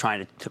started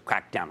trying to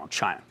crack down on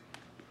China.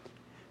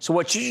 So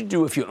what should you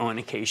do if you own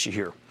Acacia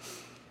here?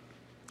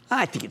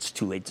 I think it's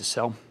too late to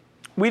sell.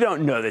 We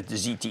don't know that the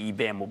ZTE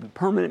ban will be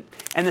permanent,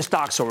 and the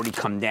stock's already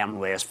come down the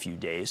last few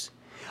days.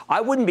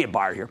 I wouldn't be a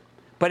buyer here,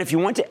 but if you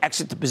want to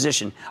exit the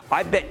position,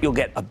 I bet you'll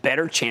get a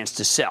better chance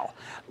to sell.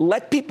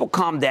 Let people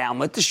calm down,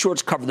 let the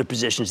shorts cover their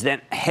positions,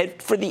 then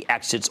head for the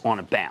exits on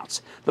a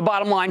bounce. The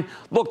bottom line,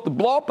 look, the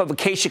blow-up of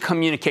Acacia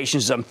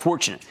Communications is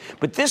unfortunate,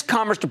 but this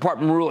Commerce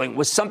Department ruling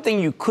was something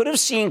you could have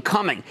seen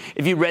coming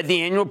if you read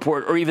the annual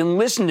report or even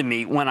listened to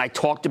me when I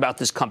talked about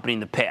this company in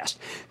the past.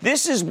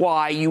 This is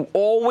why you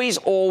always,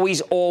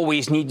 always,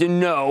 always need to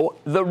know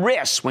the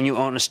risks when you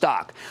own a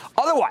stock.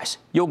 Otherwise,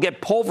 you'll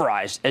get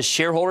pulverized, as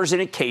shareholders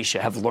in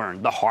Acacia have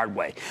learned the hard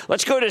way.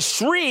 Let's go to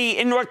Sri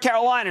in North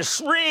Carolina.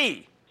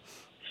 Sri.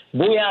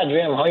 Booyah,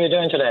 Jim. How are you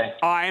doing today?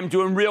 I am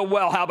doing real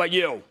well. How about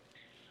you?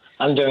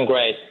 I'm doing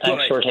great.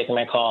 Thanks for taking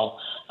my call.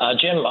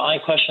 Jim, my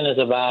question is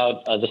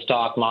about the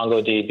stock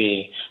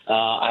MongoDB.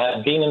 I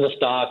have been in the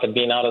stock, I've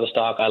been out of the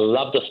stock. I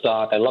love the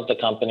stock. I love the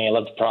company. I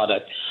love the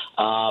product.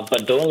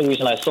 But the only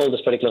reason I sold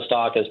this particular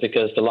stock is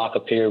because the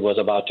lockup period was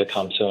about to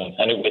come soon.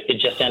 And it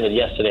just ended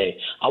yesterday.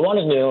 I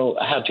wanted to know,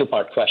 I have a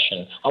 2-part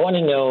question. I want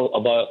to know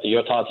about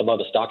your thoughts about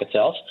the stock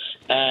itself,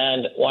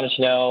 and wanted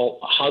to know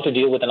how to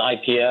deal with an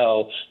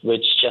IPO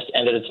which just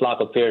ended its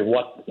lockup period.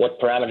 What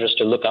parameters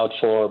to look out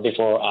for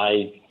before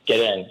I get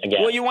in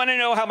again? Well, you want to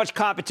know how much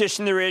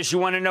competition there is. You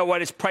want to know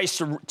what its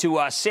price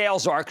to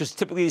sales are, because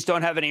typically these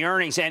don't have any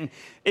earnings. And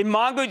in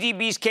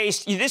MongoDB's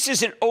case, this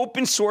is an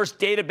open source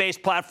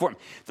database platform.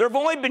 There have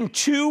only been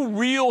 2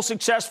 real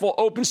successful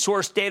open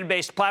source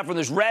database platforms.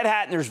 There's Red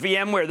Hat and there's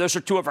VMware. Those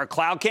are 2 of our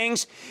cloud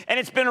kings. And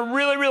it's been a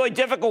really, really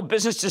difficult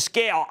business to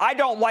scale. I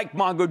don't like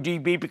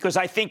MongoDB because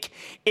I think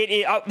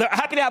they're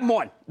happy to have them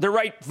on. They're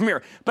right from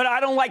here. But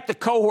I don't like the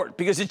cohort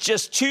because it's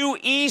just too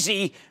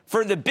easy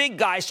for the big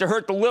guys to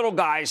hurt the little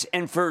guys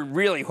and for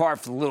really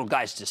hard for the little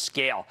guys to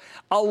scale.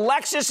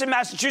 Alexis in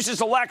Massachusetts.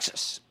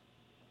 Alexis.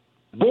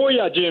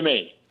 Booyah,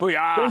 Jimmy.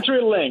 Booyah.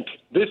 CenturyLink.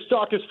 This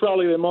stock is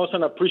probably the most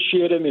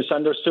unappreciated,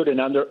 misunderstood, and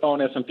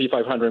under-owned S&P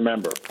 500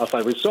 member. As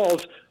a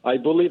result, I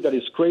believe that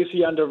it's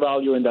crazy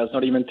undervalued and does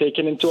not even take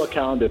into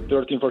account the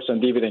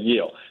 13% dividend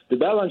yield. The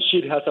balance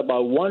sheet has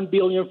about $1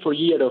 billion per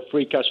year of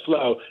free cash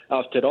flow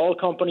after all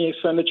company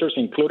expenditures,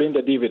 including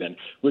the dividend,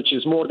 which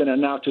is more than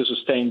enough to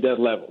sustain debt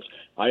levels.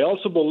 I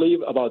also believe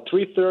about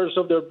 3/3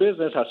 of their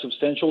business has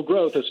substantial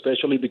growth,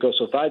 especially because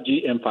of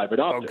 5G and fiber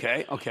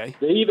optics. Okay.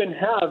 They even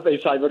have a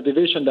cyber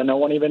division that no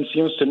one even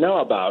seems to know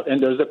about, and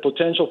there's the potential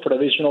potential for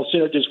additional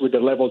synergies with the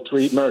Level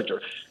 3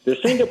 merger. The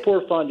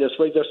Singapore fund just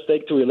raised their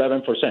stake to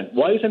 11%.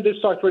 Why isn't this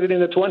stock traded in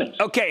the 20s?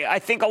 Okay, I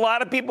think a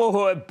lot of people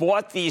who have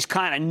bought these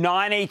kind of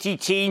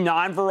non-AT&T,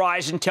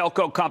 non-Verizon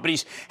telco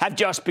companies have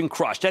just been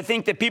crushed. I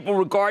think that people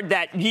regard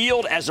that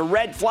yield as a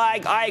red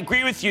flag. I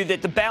agree with you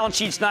that the balance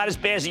sheet's not as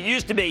bad as it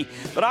used to be,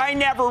 but I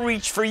never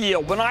reach for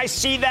yield. When I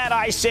see that,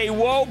 I say,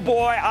 whoa,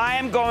 boy, I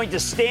am going to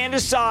stand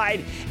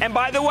aside. And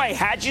by the way,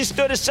 had you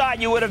stood aside,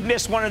 you would have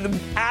missed one of the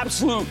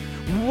absolute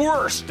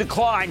worst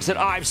declines that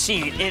I've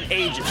seen in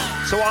ages.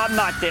 So I'm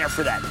not there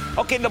for that.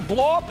 Okay, the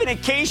blow-up in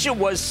Acacia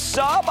was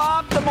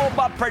suboptimal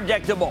but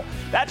predictable.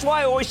 That's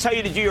why I always tell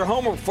you to do your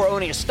homework before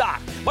owning a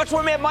stock. Much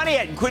more Mad Money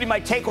at, including my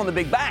take on the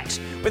big banks.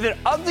 With an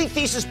ugly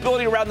thesis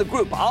building around the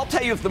group, I'll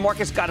tell you if the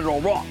market's got it all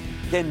wrong.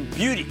 Then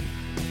beauty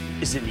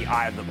is in the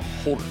eye of the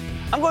beholder.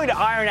 I'm going to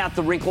iron out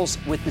the wrinkles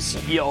with the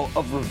CEO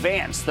of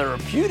Revance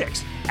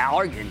Therapeutics,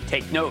 Allergan.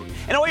 Take note.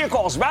 And all your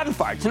calls rapid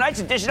fire. Tonight's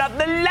edition of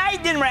the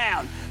Lightning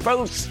Round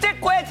from Stick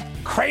with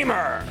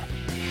Kramer.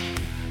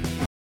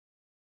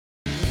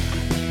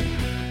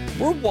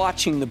 We're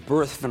watching the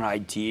birth of an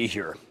idea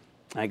here.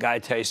 I got to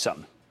tell you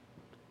something.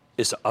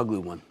 It's an ugly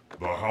one.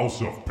 The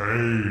House of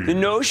Pain. The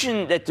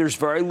notion that there's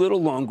very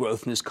little loan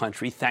growth in this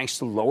country thanks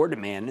to lower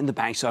demand and the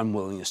bank's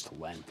unwillingness to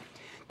lend.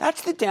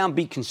 That's the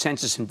downbeat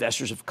consensus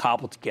investors have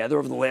cobbled together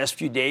over the last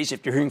few days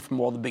after hearing from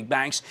all the big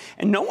banks,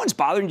 and no one's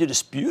bothering to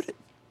dispute it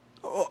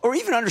or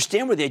even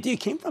understand where the idea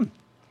came from.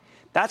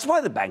 That's why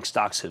the bank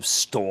stocks have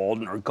stalled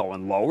and are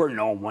going lower, and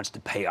no one wants to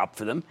pay up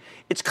for them.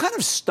 It's kind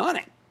of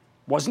stunning.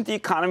 Wasn't the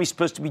economy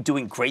supposed to be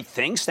doing great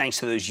things thanks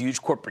to those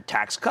huge corporate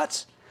tax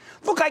cuts?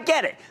 Look, I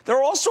get it. There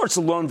are all sorts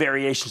of loan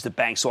variations that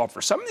banks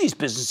offer. Some of these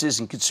businesses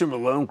and consumer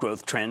loan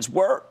growth trends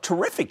were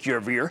terrific year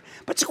over year,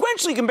 but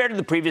sequentially compared to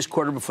the previous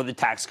quarter before the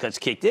tax cuts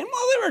kicked in,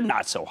 well, they were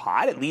not so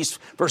hot, at least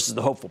versus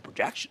the hopeful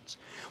projections.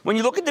 When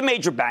you look at the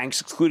major banks,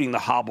 excluding the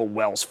hobble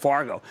Wells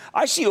Fargo,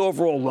 I see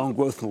overall loan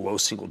growth in the low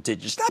single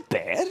digits. Not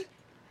bad.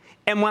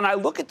 And when I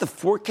look at the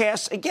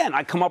forecasts, again,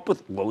 I come up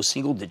with low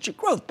single-digit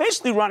growth,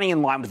 basically running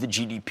in line with the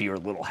GDP or a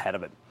little ahead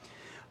of it.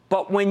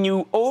 But when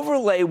you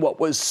overlay what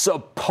was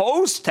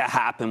supposed to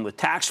happen with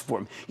tax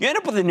reform, you end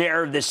up with a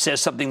narrative that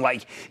says something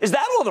like, is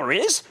that all there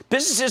is?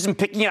 Business isn't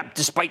picking up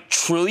despite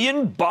 $1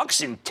 trillion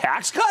in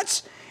tax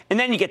cuts? And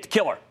then you get the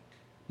killer.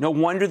 No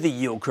wonder the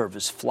yield curve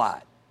is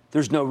flat.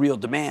 There's no real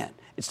demand.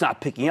 It's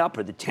not picking up,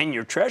 or the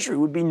 10-year Treasury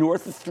would be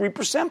north of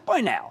 3%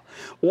 by now.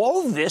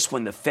 All of this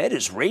when the Fed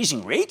is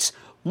raising rates?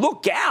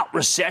 Look out,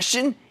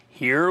 recession,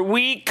 here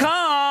we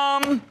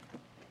come.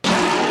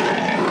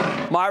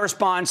 My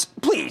response,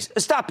 please,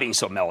 stop being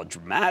so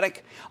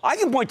melodramatic. I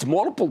can point to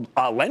multiple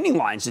lending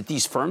lines at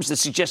these firms that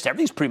suggest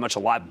everything's pretty much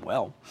alive and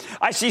well.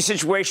 I see a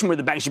situation where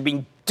the banks are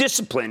being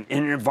disciplined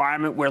in an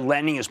environment where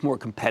lending is more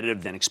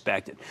competitive than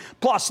expected.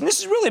 Plus, and this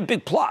is really a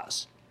big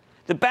plus,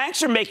 the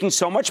banks are making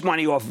so much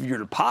money off of your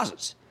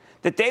deposits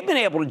that they've been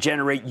able to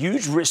generate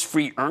huge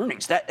risk-free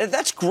earnings.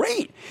 That's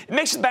great. It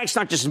makes the banks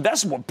not just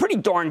investable, pretty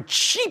darn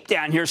cheap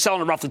down here,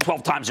 selling at roughly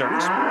 12 times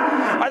earnings.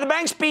 Are the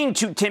banks being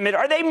too timid?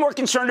 Are they more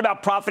concerned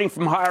about profiting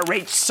from higher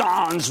rates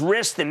sans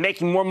risk than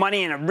making more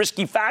money in a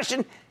risky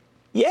fashion?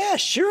 Yeah,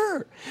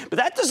 sure. But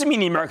that doesn't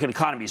mean the American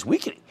economy is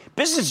weakening.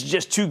 Business is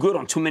just too good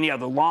on too many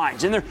other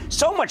lines. And there's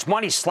so much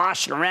money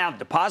sloshing around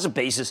deposit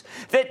bases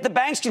that the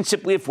banks can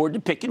simply afford to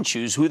pick and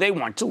choose who they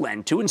want to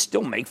lend to and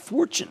still make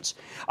fortunes.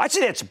 I'd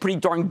say that's a pretty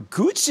darn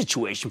good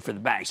situation for the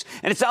banks.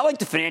 And it's not like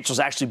the financials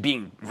actually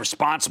being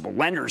responsible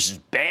lenders is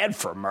bad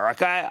for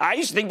America. I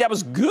used to think that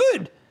was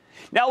good.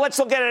 Now let's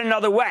look at it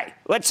another way.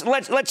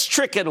 Let's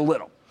trick it a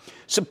little.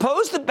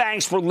 Suppose the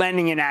banks were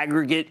lending in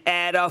aggregate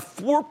at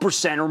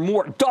 4% or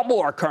more,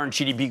 double our current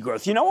GDP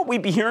growth. You know what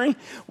we'd be hearing?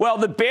 Well,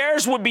 the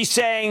bears would be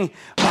saying,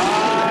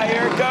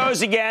 here it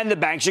goes again. The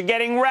banks are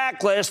getting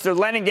reckless. They're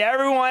lending to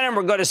everyone, and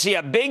we're going to see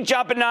a big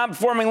jump in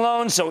non-performing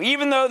loans. So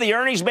even though the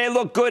earnings may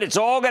look good, it's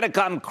all going to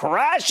come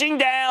crashing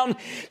down.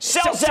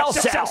 Sell.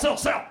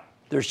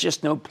 There's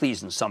just no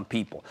pleasing some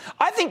people.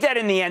 I think that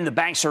in the end, the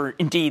banks are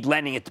indeed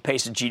lending at the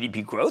pace of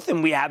GDP growth,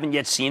 and we haven't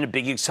yet seen a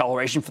big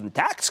acceleration from the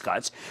tax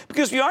cuts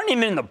because we aren't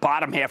even in the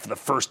bottom half of the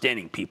first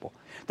inning, people.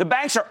 The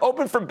banks are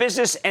open for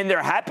business, and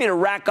they're happy to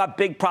rack up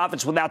big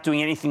profits without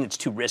doing anything that's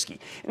too risky.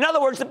 In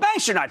other words, the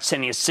banks are not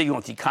sending a signal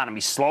that the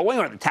economy's slowing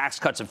or the tax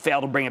cuts have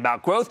failed to bring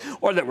about growth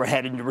or that we're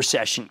headed into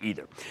recession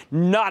either.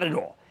 Not at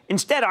all.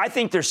 Instead, I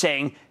think they're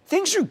saying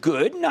things are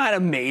good, not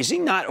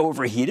amazing, not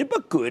overheated,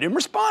 but good and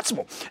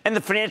responsible. And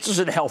the financials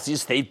are the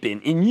healthiest they've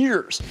been in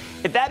years.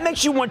 If that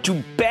makes you want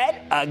to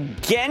bet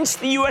against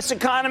the U.S.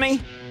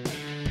 economy,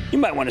 you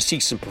might want to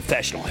seek some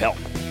professional help.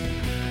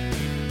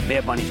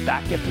 Mad Money's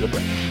back after the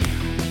break.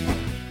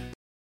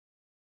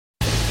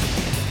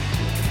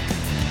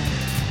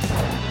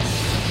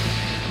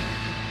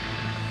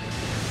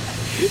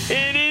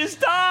 It is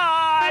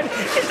time!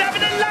 It's time for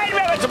the Lightning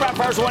Round! It's about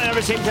first one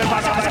ever seen 10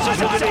 bucks.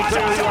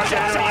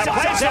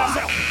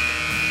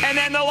 And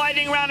then the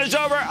lightning round is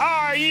over.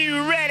 Are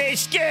you ready?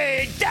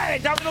 Skate!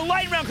 Time for the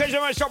lightning round, because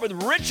I'm going to start with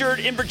Richard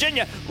in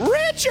Virginia.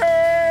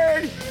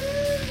 Richard!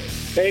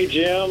 Hey,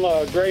 Jim,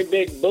 great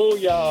big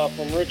booyah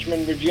from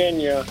Richmond,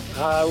 Virginia.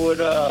 I would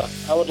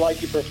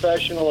like your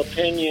professional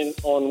opinion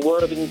on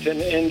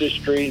Worthington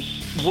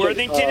Industries.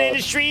 Worthington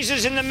Industries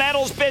is in the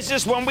metals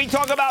business. When we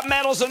talk about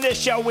metals on this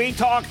show, we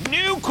talk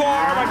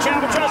Nucor. My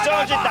Travel Trust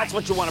owns it. That's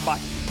what you want to buy.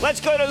 Let's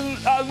go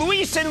to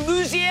Luis in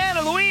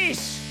Louisiana.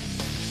 Luis.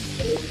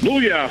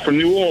 Booyah from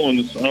New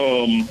Orleans.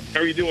 How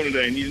are you doing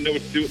today? I need to know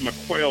what to do with my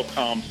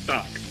Qualcomm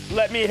stock.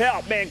 Let me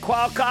help, man.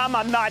 Qualcomm,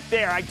 I'm not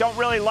there. I don't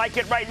really like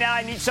it right now.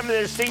 I need some of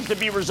those things to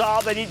be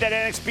resolved. I need that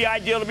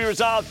NXPI deal to be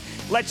resolved.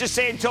 Let's just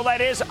say until that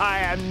is,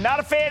 I am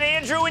not a fan.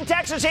 Andrew in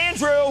Texas.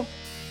 Andrew.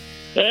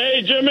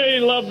 Hey, Jimmy,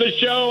 love the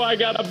show. I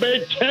got a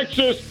big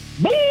Texas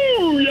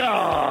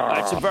booyah.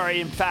 That's a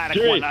very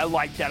emphatic one. I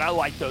like that. I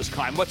like those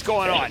kind. What's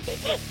going on?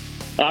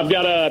 I've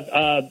got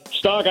a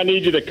stock I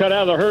need you to cut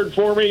out of the herd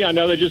for me. I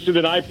know they just did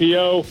an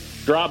IPO.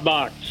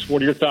 Dropbox.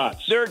 What are your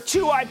thoughts? There are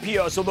two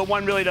IPOs, so the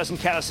one really doesn't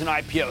count as an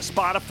IPO.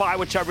 Spotify,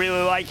 which I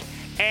really like,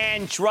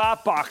 and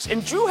Dropbox.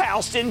 And Drew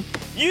Houston,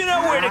 you know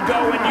where to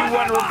go when you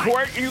want to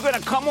report. You're going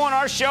to come on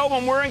our show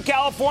when we're in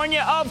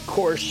California? Of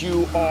course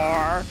you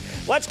are.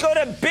 Let's go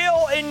to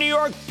Bill in New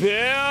York.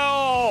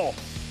 Bill.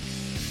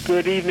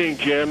 Good evening,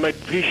 Jim. I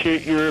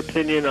appreciate your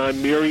opinion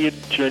on Myriad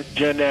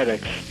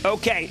Genetics.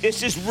 Okay,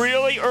 this is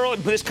really early,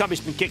 but this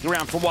company's been kicking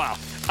around for a while.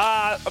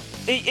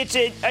 It's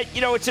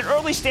an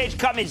early stage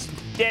company.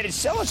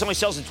 It only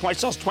sells at 20,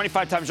 sells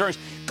 25 times earnings.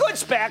 Good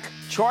spec,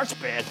 charts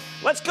bad.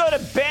 Let's go to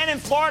Ben in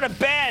Florida.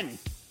 Ben.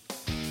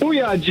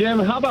 Booyah, Jim.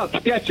 How about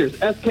Skechers,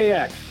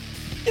 SKX?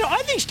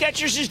 I think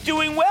Skechers is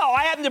doing well.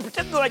 I happen to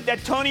particularly like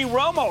that Tony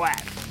Romo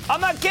ad. I'm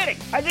not kidding.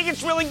 I think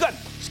it's really good.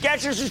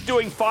 Skechers is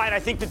doing fine. I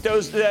think that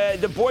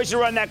the boys who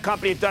run that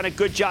company have done a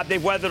good job.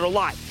 They've weathered a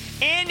lot.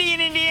 Andy in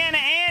Indiana.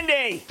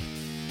 Andy.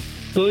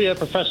 Booyah,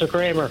 Professor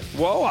Kramer.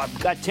 Whoa, I've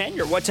got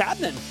tenure. What's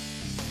happening?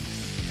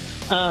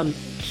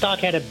 Stock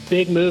had a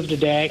big move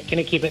today. Can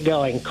it keep it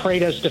going?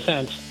 Kratos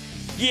Defense.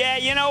 Yeah,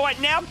 you know what?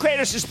 Now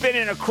Kratos has been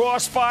in a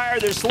crossfire.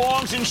 There's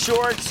longs and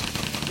shorts.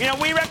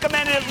 We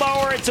recommended it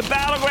lower. It's a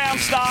battleground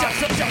stock.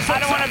 I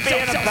don't want to be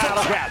in a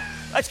battleground.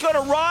 Let's go to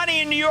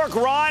Ronnie in New York.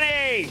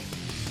 Ronnie.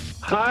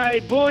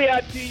 Hi,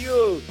 booyah to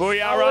you.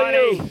 Booyah,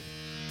 Ronnie.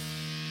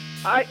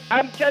 I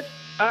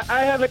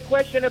have a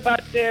question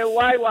about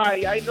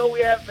YY. I know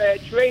we have a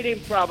trading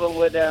problem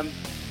with them.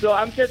 So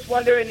I'm just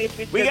wondering if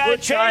it's we got a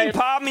trading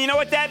problem. You know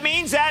what that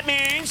means? That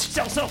means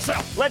sell.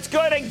 Let's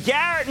go to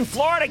Garrett in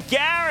Florida.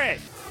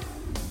 Garrett.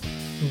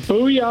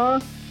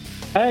 Booyah.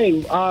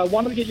 Hey, I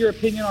wanted to get your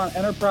opinion on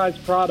Enterprise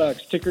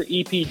Products, ticker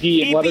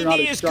EPD, and whether or not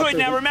it's is good.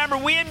 Now, remember,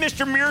 we had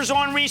Mr. Mears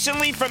on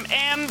recently from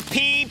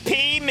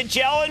MPP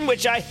Magellan,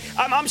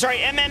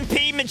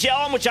 MMP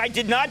Magellan, which I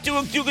did not do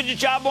a good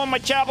job on my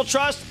Travel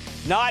Trust.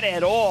 Not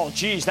at all.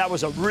 Geez, that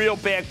was a real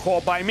bad call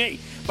by me.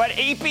 But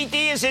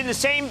EPD is in the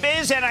same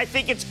biz, and I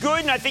think it's good,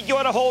 and I think you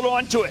ought to hold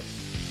on to it.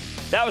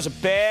 That was a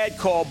bad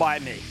call by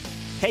me.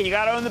 Hey, you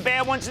got to own the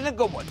bad ones and the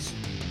good ones.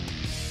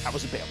 That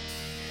was a bad one.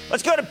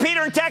 Let's go to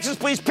Peter in Texas,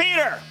 please.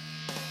 Peter.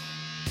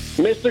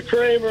 Mr.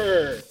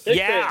 Kramer.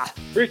 Yeah.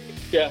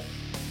 Yeah.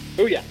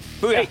 Booyah.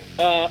 Booyah.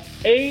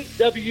 Hey,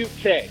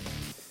 AWK,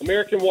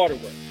 American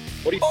Waterworks.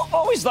 What do you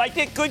always liked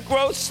it. Good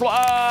growth,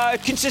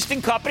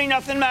 consistent company.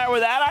 Nothing matter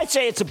with that. I'd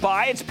say it's a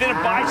buy. It's been a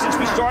buy since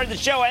we started the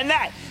show. And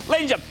that,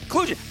 ladies and gentlemen,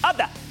 conclusion of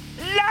the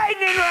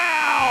Lightning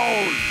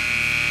Round.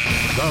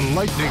 The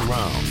Lightning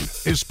Round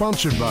is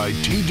sponsored by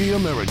TD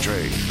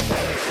Ameritrade.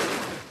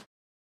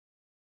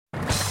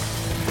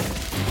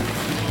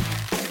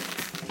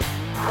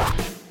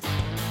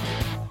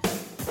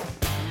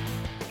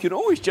 You can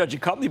always judge a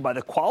company by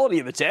the quality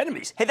of its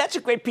enemies. Hey, that's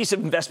a great piece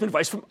of investment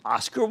advice from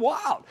Oscar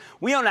Wilde.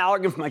 We own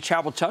Allergan for my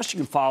Travel Trust. You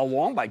can follow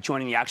along by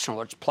joining the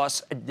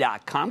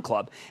ActionAlertsPlus.com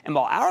club. And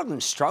while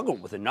Allergan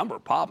struggled with a number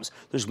of problems,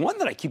 there's one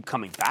that I keep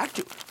coming back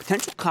to: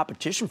 potential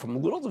competition from a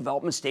little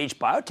development stage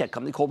biotech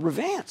company called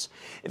Revance.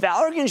 If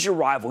Allergan is your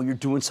rival, you're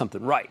doing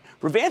something right.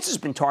 Revance has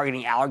been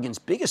targeting Allergan's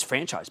biggest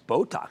franchise,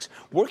 Botox,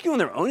 working on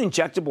their own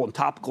injectable and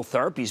topical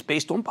therapies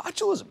based on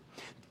botulism.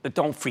 But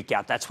don't freak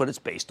out. That's what it's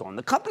based on.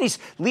 The company's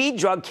lead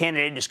drug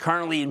candidate is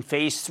currently in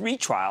phase 3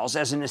 trials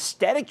as an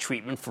aesthetic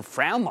treatment for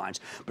frown lines,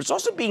 but it's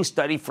also being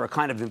studied for a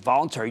kind of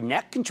involuntary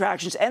neck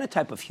contractions and a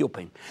type of heel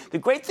pain. The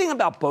great thing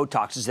about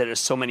Botox is that it has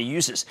so many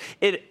uses.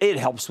 It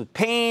helps with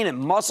pain and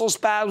muscle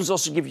spasms,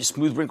 also give you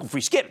smooth, wrinkle-free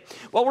skin.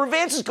 Well,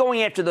 Revance is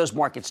going after those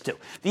markets, too.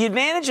 The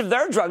advantage of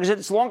their drug is that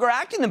it's longer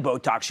acting than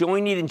Botox. You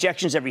only need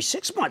injections every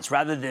 6 months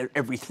rather than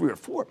every 3 or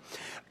 4.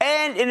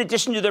 And in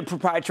addition to their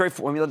proprietary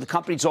formula, the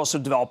company is also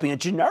developing a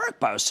generic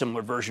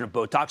biosimilar version of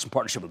Botox in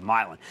partnership with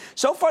Mylan.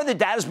 So far, the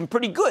data has been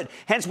pretty good,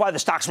 hence why the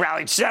stocks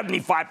rallied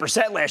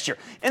 75% last year.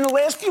 In the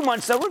last few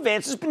months, though,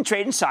 Revance has been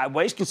trading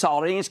sideways,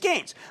 consolidating its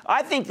gains.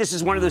 I think this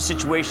is one of those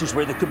situations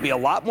where there could be a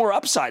lot more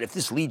upside if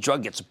this lead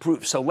drug gets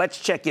approved. So let's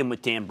check in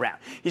with Dan Brown.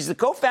 He's the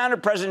co-founder,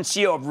 president,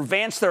 and CEO of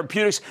Revance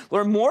Therapeutics.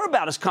 Learn more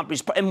about his company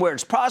and where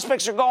its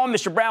prospects are going.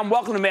 Mr. Brown,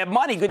 welcome to Mad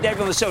Money. Good to have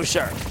you on the show,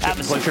 sir. Have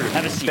a seat.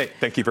 Have a seat.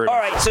 Thank you very much. All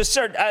right, so,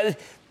 sir,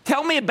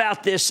 tell me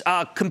about this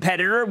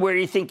competitor. Where do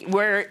you think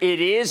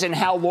it is, and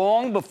how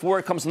long before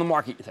it comes to the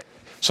market, you think?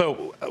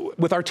 So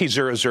with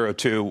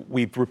RT002,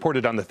 we've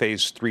reported on the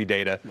phase 3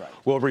 data. Right.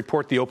 We'll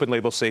report the open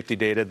label safety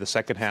data the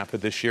second half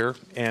of this year,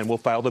 and we'll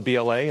file the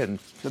BLA. And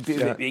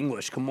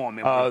English, come on,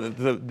 man.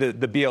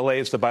 The BLA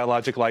is the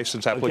biologic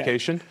license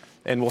application. Okay.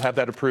 And we'll have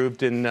that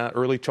approved in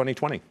early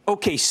 2020.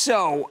 Okay,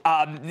 so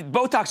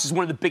Botox is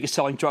one of the biggest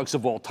selling drugs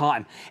of all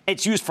time.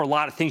 It's used for a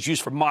lot of things,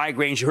 used for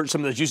migraines. You heard some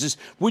of those uses.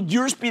 Would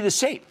yours be the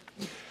same?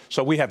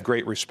 So we have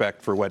great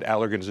respect for what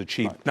Allergan has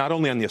achieved, not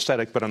only on the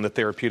aesthetic, but on the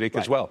therapeutic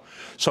as well.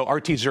 So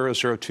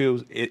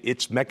RT002,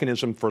 its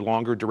mechanism for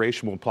longer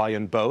duration will apply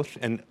in both,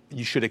 and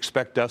you should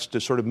expect us to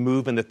sort of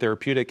move into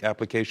therapeutic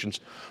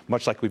applications,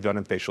 much like we've done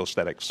in facial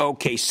aesthetics.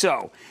 Okay,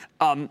 so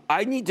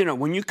I need to know,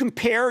 when you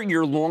compare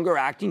your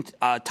longer-acting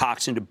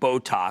toxin to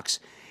Botox,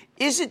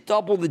 is it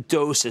double the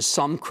dose, as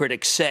some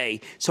critics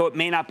say, so it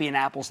may not be an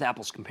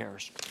apples-to-apples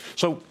comparison?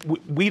 So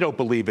we don't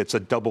believe it's a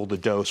double the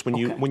dose.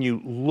 When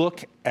you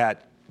look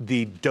at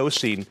the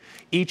dosing,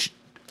 each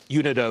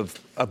unit of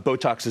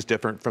Botox is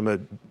different from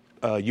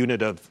a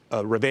unit of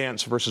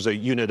Revance versus a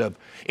unit of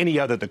any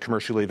other of the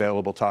commercially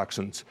available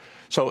toxins.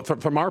 So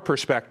from our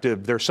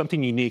perspective, there's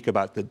something unique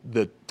about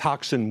the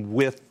toxin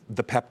with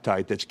the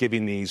peptide that's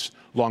giving these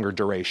longer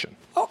duration.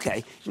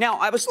 Okay. Now,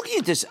 I was looking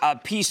at this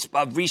piece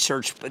of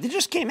research that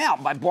just came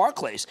out by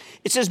Barclays.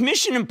 It says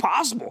Mission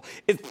Impossible.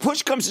 If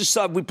push comes to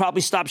shove, we'd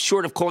probably stop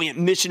short of calling it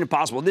Mission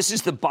Impossible. This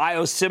is the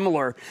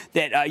biosimilar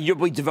that you'll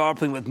be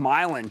developing with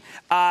Mylan.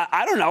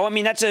 I don't know. I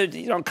mean, that's a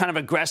kind of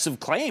aggressive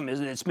claim,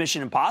 isn't it? It's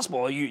Mission Impossible.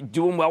 Are you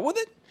doing well with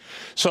it?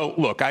 So,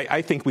 look,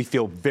 I think we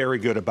feel very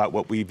good about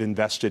what we've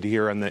invested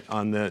here on the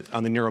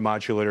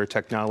neuromodulator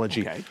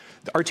technology. Okay.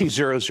 The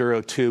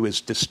RT002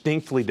 is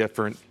distinctly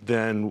different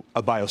than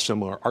a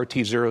biosimilar.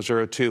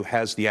 RT002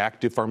 has the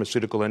active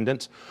pharmaceutical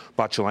indent,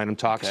 botulinum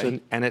toxin,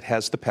 and it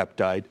has the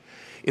peptide.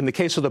 In the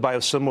case of the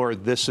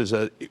biosimilar, this is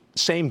a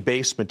same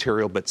base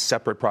material but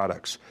separate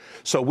products.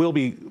 So we'll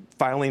be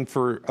filing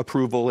for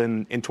approval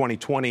in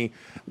 2020.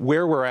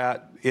 Where we're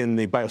at in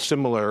the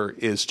biosimilar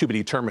is to be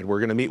determined. We're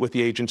going to meet with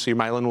the agency.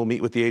 Mylan will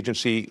meet with the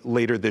agency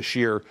later this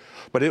year,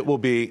 but it will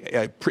be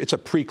it's a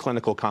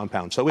preclinical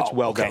compound, so it's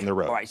down the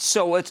road. All right.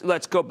 So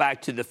let's go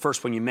back to the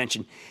first one you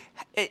mentioned.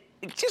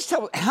 Just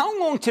tell, how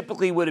long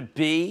typically would it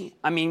be?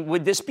 I mean,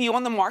 would this be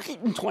on the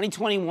market in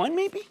 2021,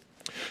 maybe?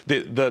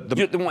 The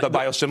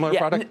biosimilar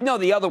product? No,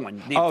 the other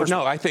one.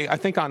 I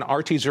think on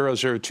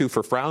RT002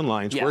 for frown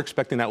lines, we're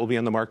expecting that will be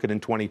on the market in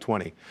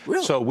 2020.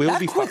 Really? So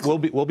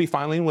we'll be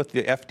filing with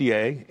the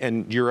FDA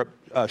in Europe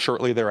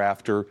shortly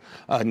thereafter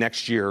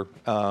next year,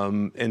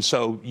 and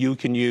so you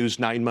can use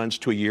 9 months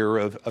to a year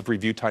of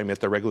review time at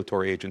the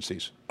regulatory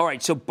agencies. All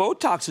right. So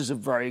Botox is a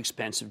very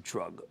expensive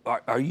drug.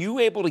 Are you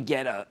able to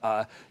get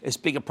as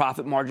big a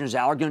profit margin as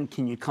Allergan?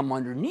 Can you come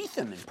underneath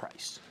them in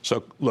price?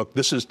 So, look,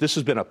 this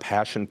has been a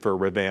passion for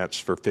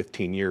Revance for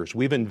 15 years.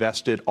 We've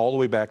invested all the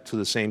way back to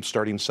the same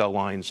starting cell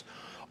lines.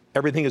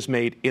 Everything is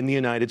made in the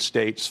United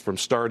States, from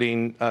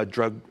starting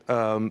drug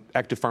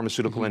active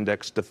pharmaceutical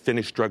index to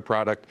finished drug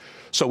product.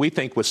 So we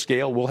think with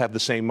scale, we'll have the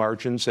same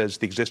margins as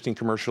the existing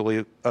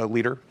commercially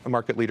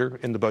market leader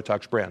in the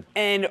Botox brand.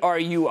 And are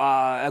you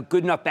a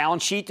good enough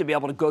balance sheet to be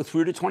able to go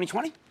through to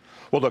 2020?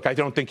 Well, look, I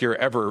don't think you're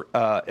ever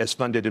as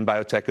funded in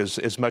biotech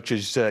as much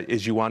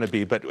as you want to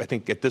be. But I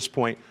think at this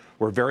point,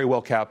 we're very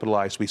well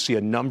capitalized. We see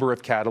a number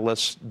of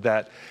catalysts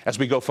that, as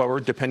we go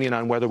forward, depending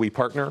on whether we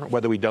partner,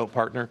 whether we don't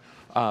partner,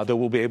 that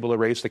we'll be able to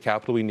raise the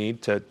capital we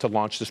need to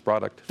launch this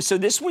product. So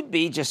this would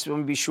be, just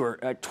to be sure,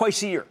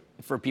 twice a year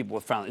for people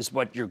with frown is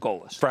what your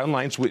goal is. Frown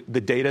lines, the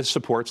data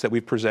supports that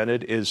we've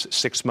presented is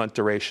 6-month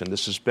duration.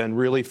 This has been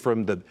really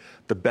from the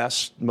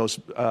best, most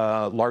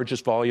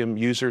largest volume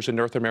users in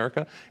North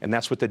America, and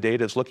that's what the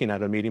data is looking at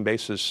on a meeting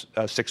basis,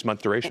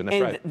 6-month duration.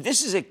 That's right.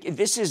 This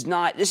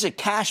is a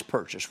cash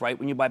purchase, right?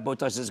 When you buy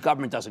Botox, the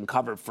government doesn't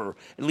cover for,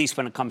 at least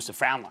when it comes to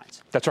frown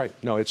lines. That's right.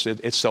 No,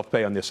 it's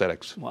self-pay on the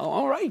aesthetics. Well,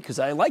 all right, because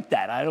I like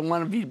that. I don't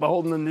want to be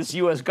beholden to this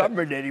U.S.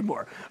 government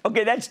anymore.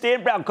 Okay, that's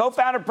Dan Brown,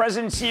 co-founder,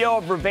 president, and CEO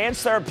of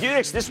Revance Therapeutics.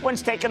 This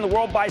one's taken the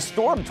world by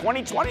storm.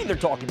 2020, they're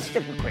talking.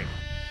 Stick with Kramer.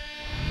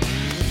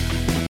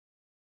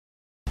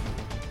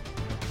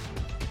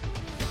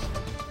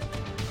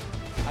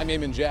 I'm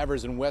Eamon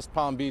Javers in West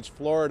Palm Beach,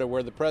 Florida,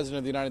 where the President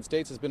of the United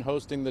States has been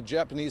hosting the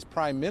Japanese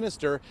Prime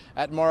Minister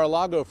at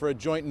Mar-a-Lago for a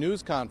joint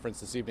news conference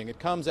this evening. It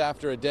comes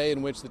after a day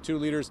in which the two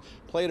leaders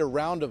played a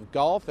round of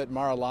golf at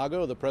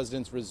Mar-a-Lago, the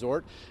President's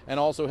resort, and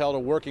also held a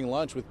working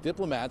lunch with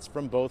diplomats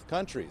from both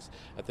countries.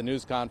 At the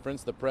news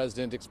conference, the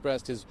President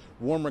expressed his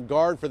warm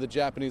regard for the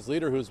Japanese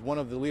leader, who's one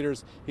of the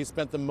leaders he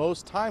spent the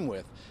most time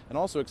with, and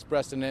also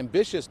expressed an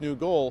ambitious new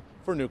goal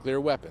for nuclear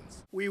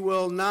weapons. We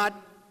will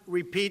not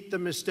repeat the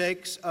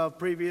mistakes of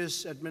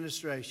previous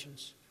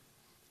administrations.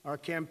 Our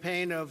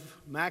campaign of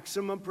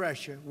maximum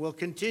pressure will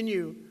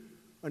continue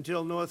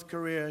until North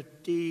Korea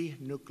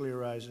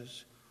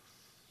denuclearizes.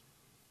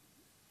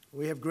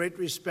 We have great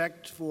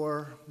respect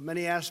for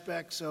many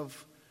aspects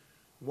of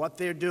what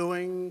they're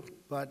doing,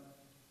 but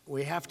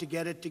we have to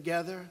get it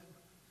together.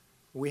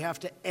 We have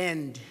to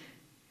end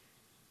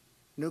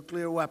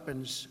nuclear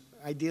weapons,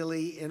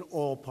 ideally in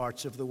all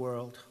parts of the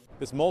world.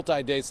 This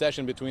multi-day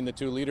session between the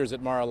two leaders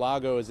at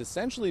Mar-a-Lago has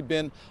essentially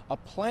been a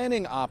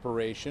planning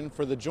operation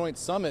for the joint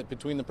summit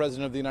between the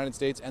President of the United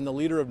States and the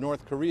leader of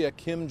North Korea,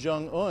 Kim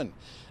Jong-un.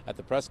 At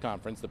the press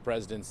conference, the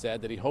president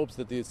said that he hopes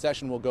that the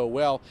session will go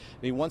well,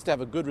 and he wants to have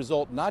a good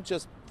result not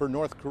just for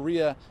North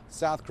Korea,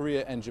 South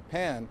Korea, and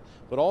Japan,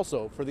 but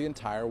also for the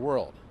entire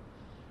world.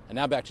 And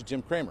now back to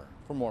Jim Cramer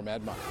for more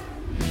Mad Money.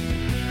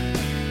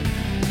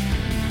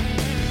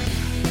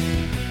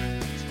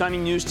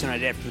 Stunning news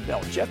tonight after the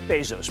bell. Jeff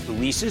Bezos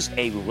releases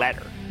a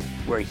letter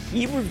where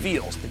he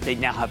reveals that they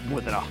now have more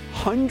than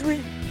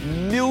 100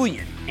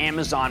 million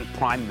Amazon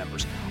Prime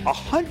members.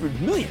 100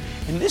 million.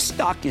 And this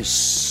stock is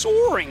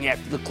soaring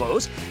after the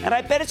close, and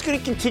I bet it's going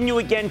to continue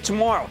again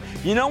tomorrow.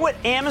 You know what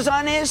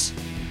Amazon is?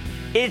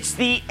 It's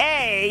the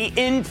A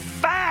in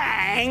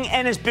FANG,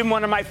 and it's been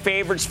one of my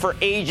favorites for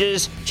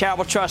ages.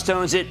 Charitable Trust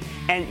owns it,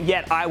 and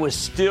yet I was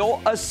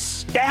still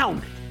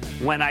astounded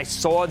when I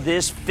saw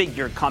this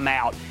figure come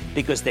out,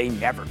 because they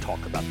never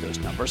talk about those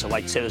numbers. I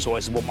like to say there's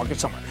always a bull market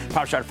somewhere.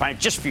 Probably try to find it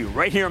just for you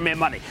right here on Mad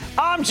Money.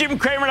 I'm Jim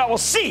Cramer, and I will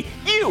see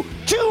you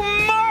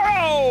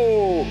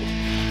tomorrow.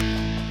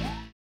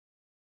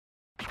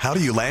 How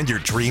do you land your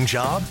dream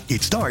job?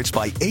 It starts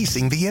by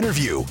acing the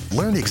interview.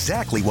 Learn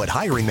exactly what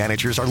hiring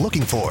managers are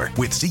looking for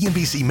with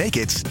CNBC Make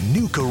It's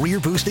new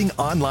career-boosting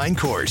online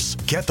course.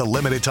 Get the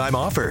limited time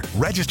offer.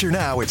 Register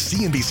now at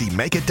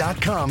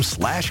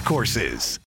cnbcmakeit.com/courses.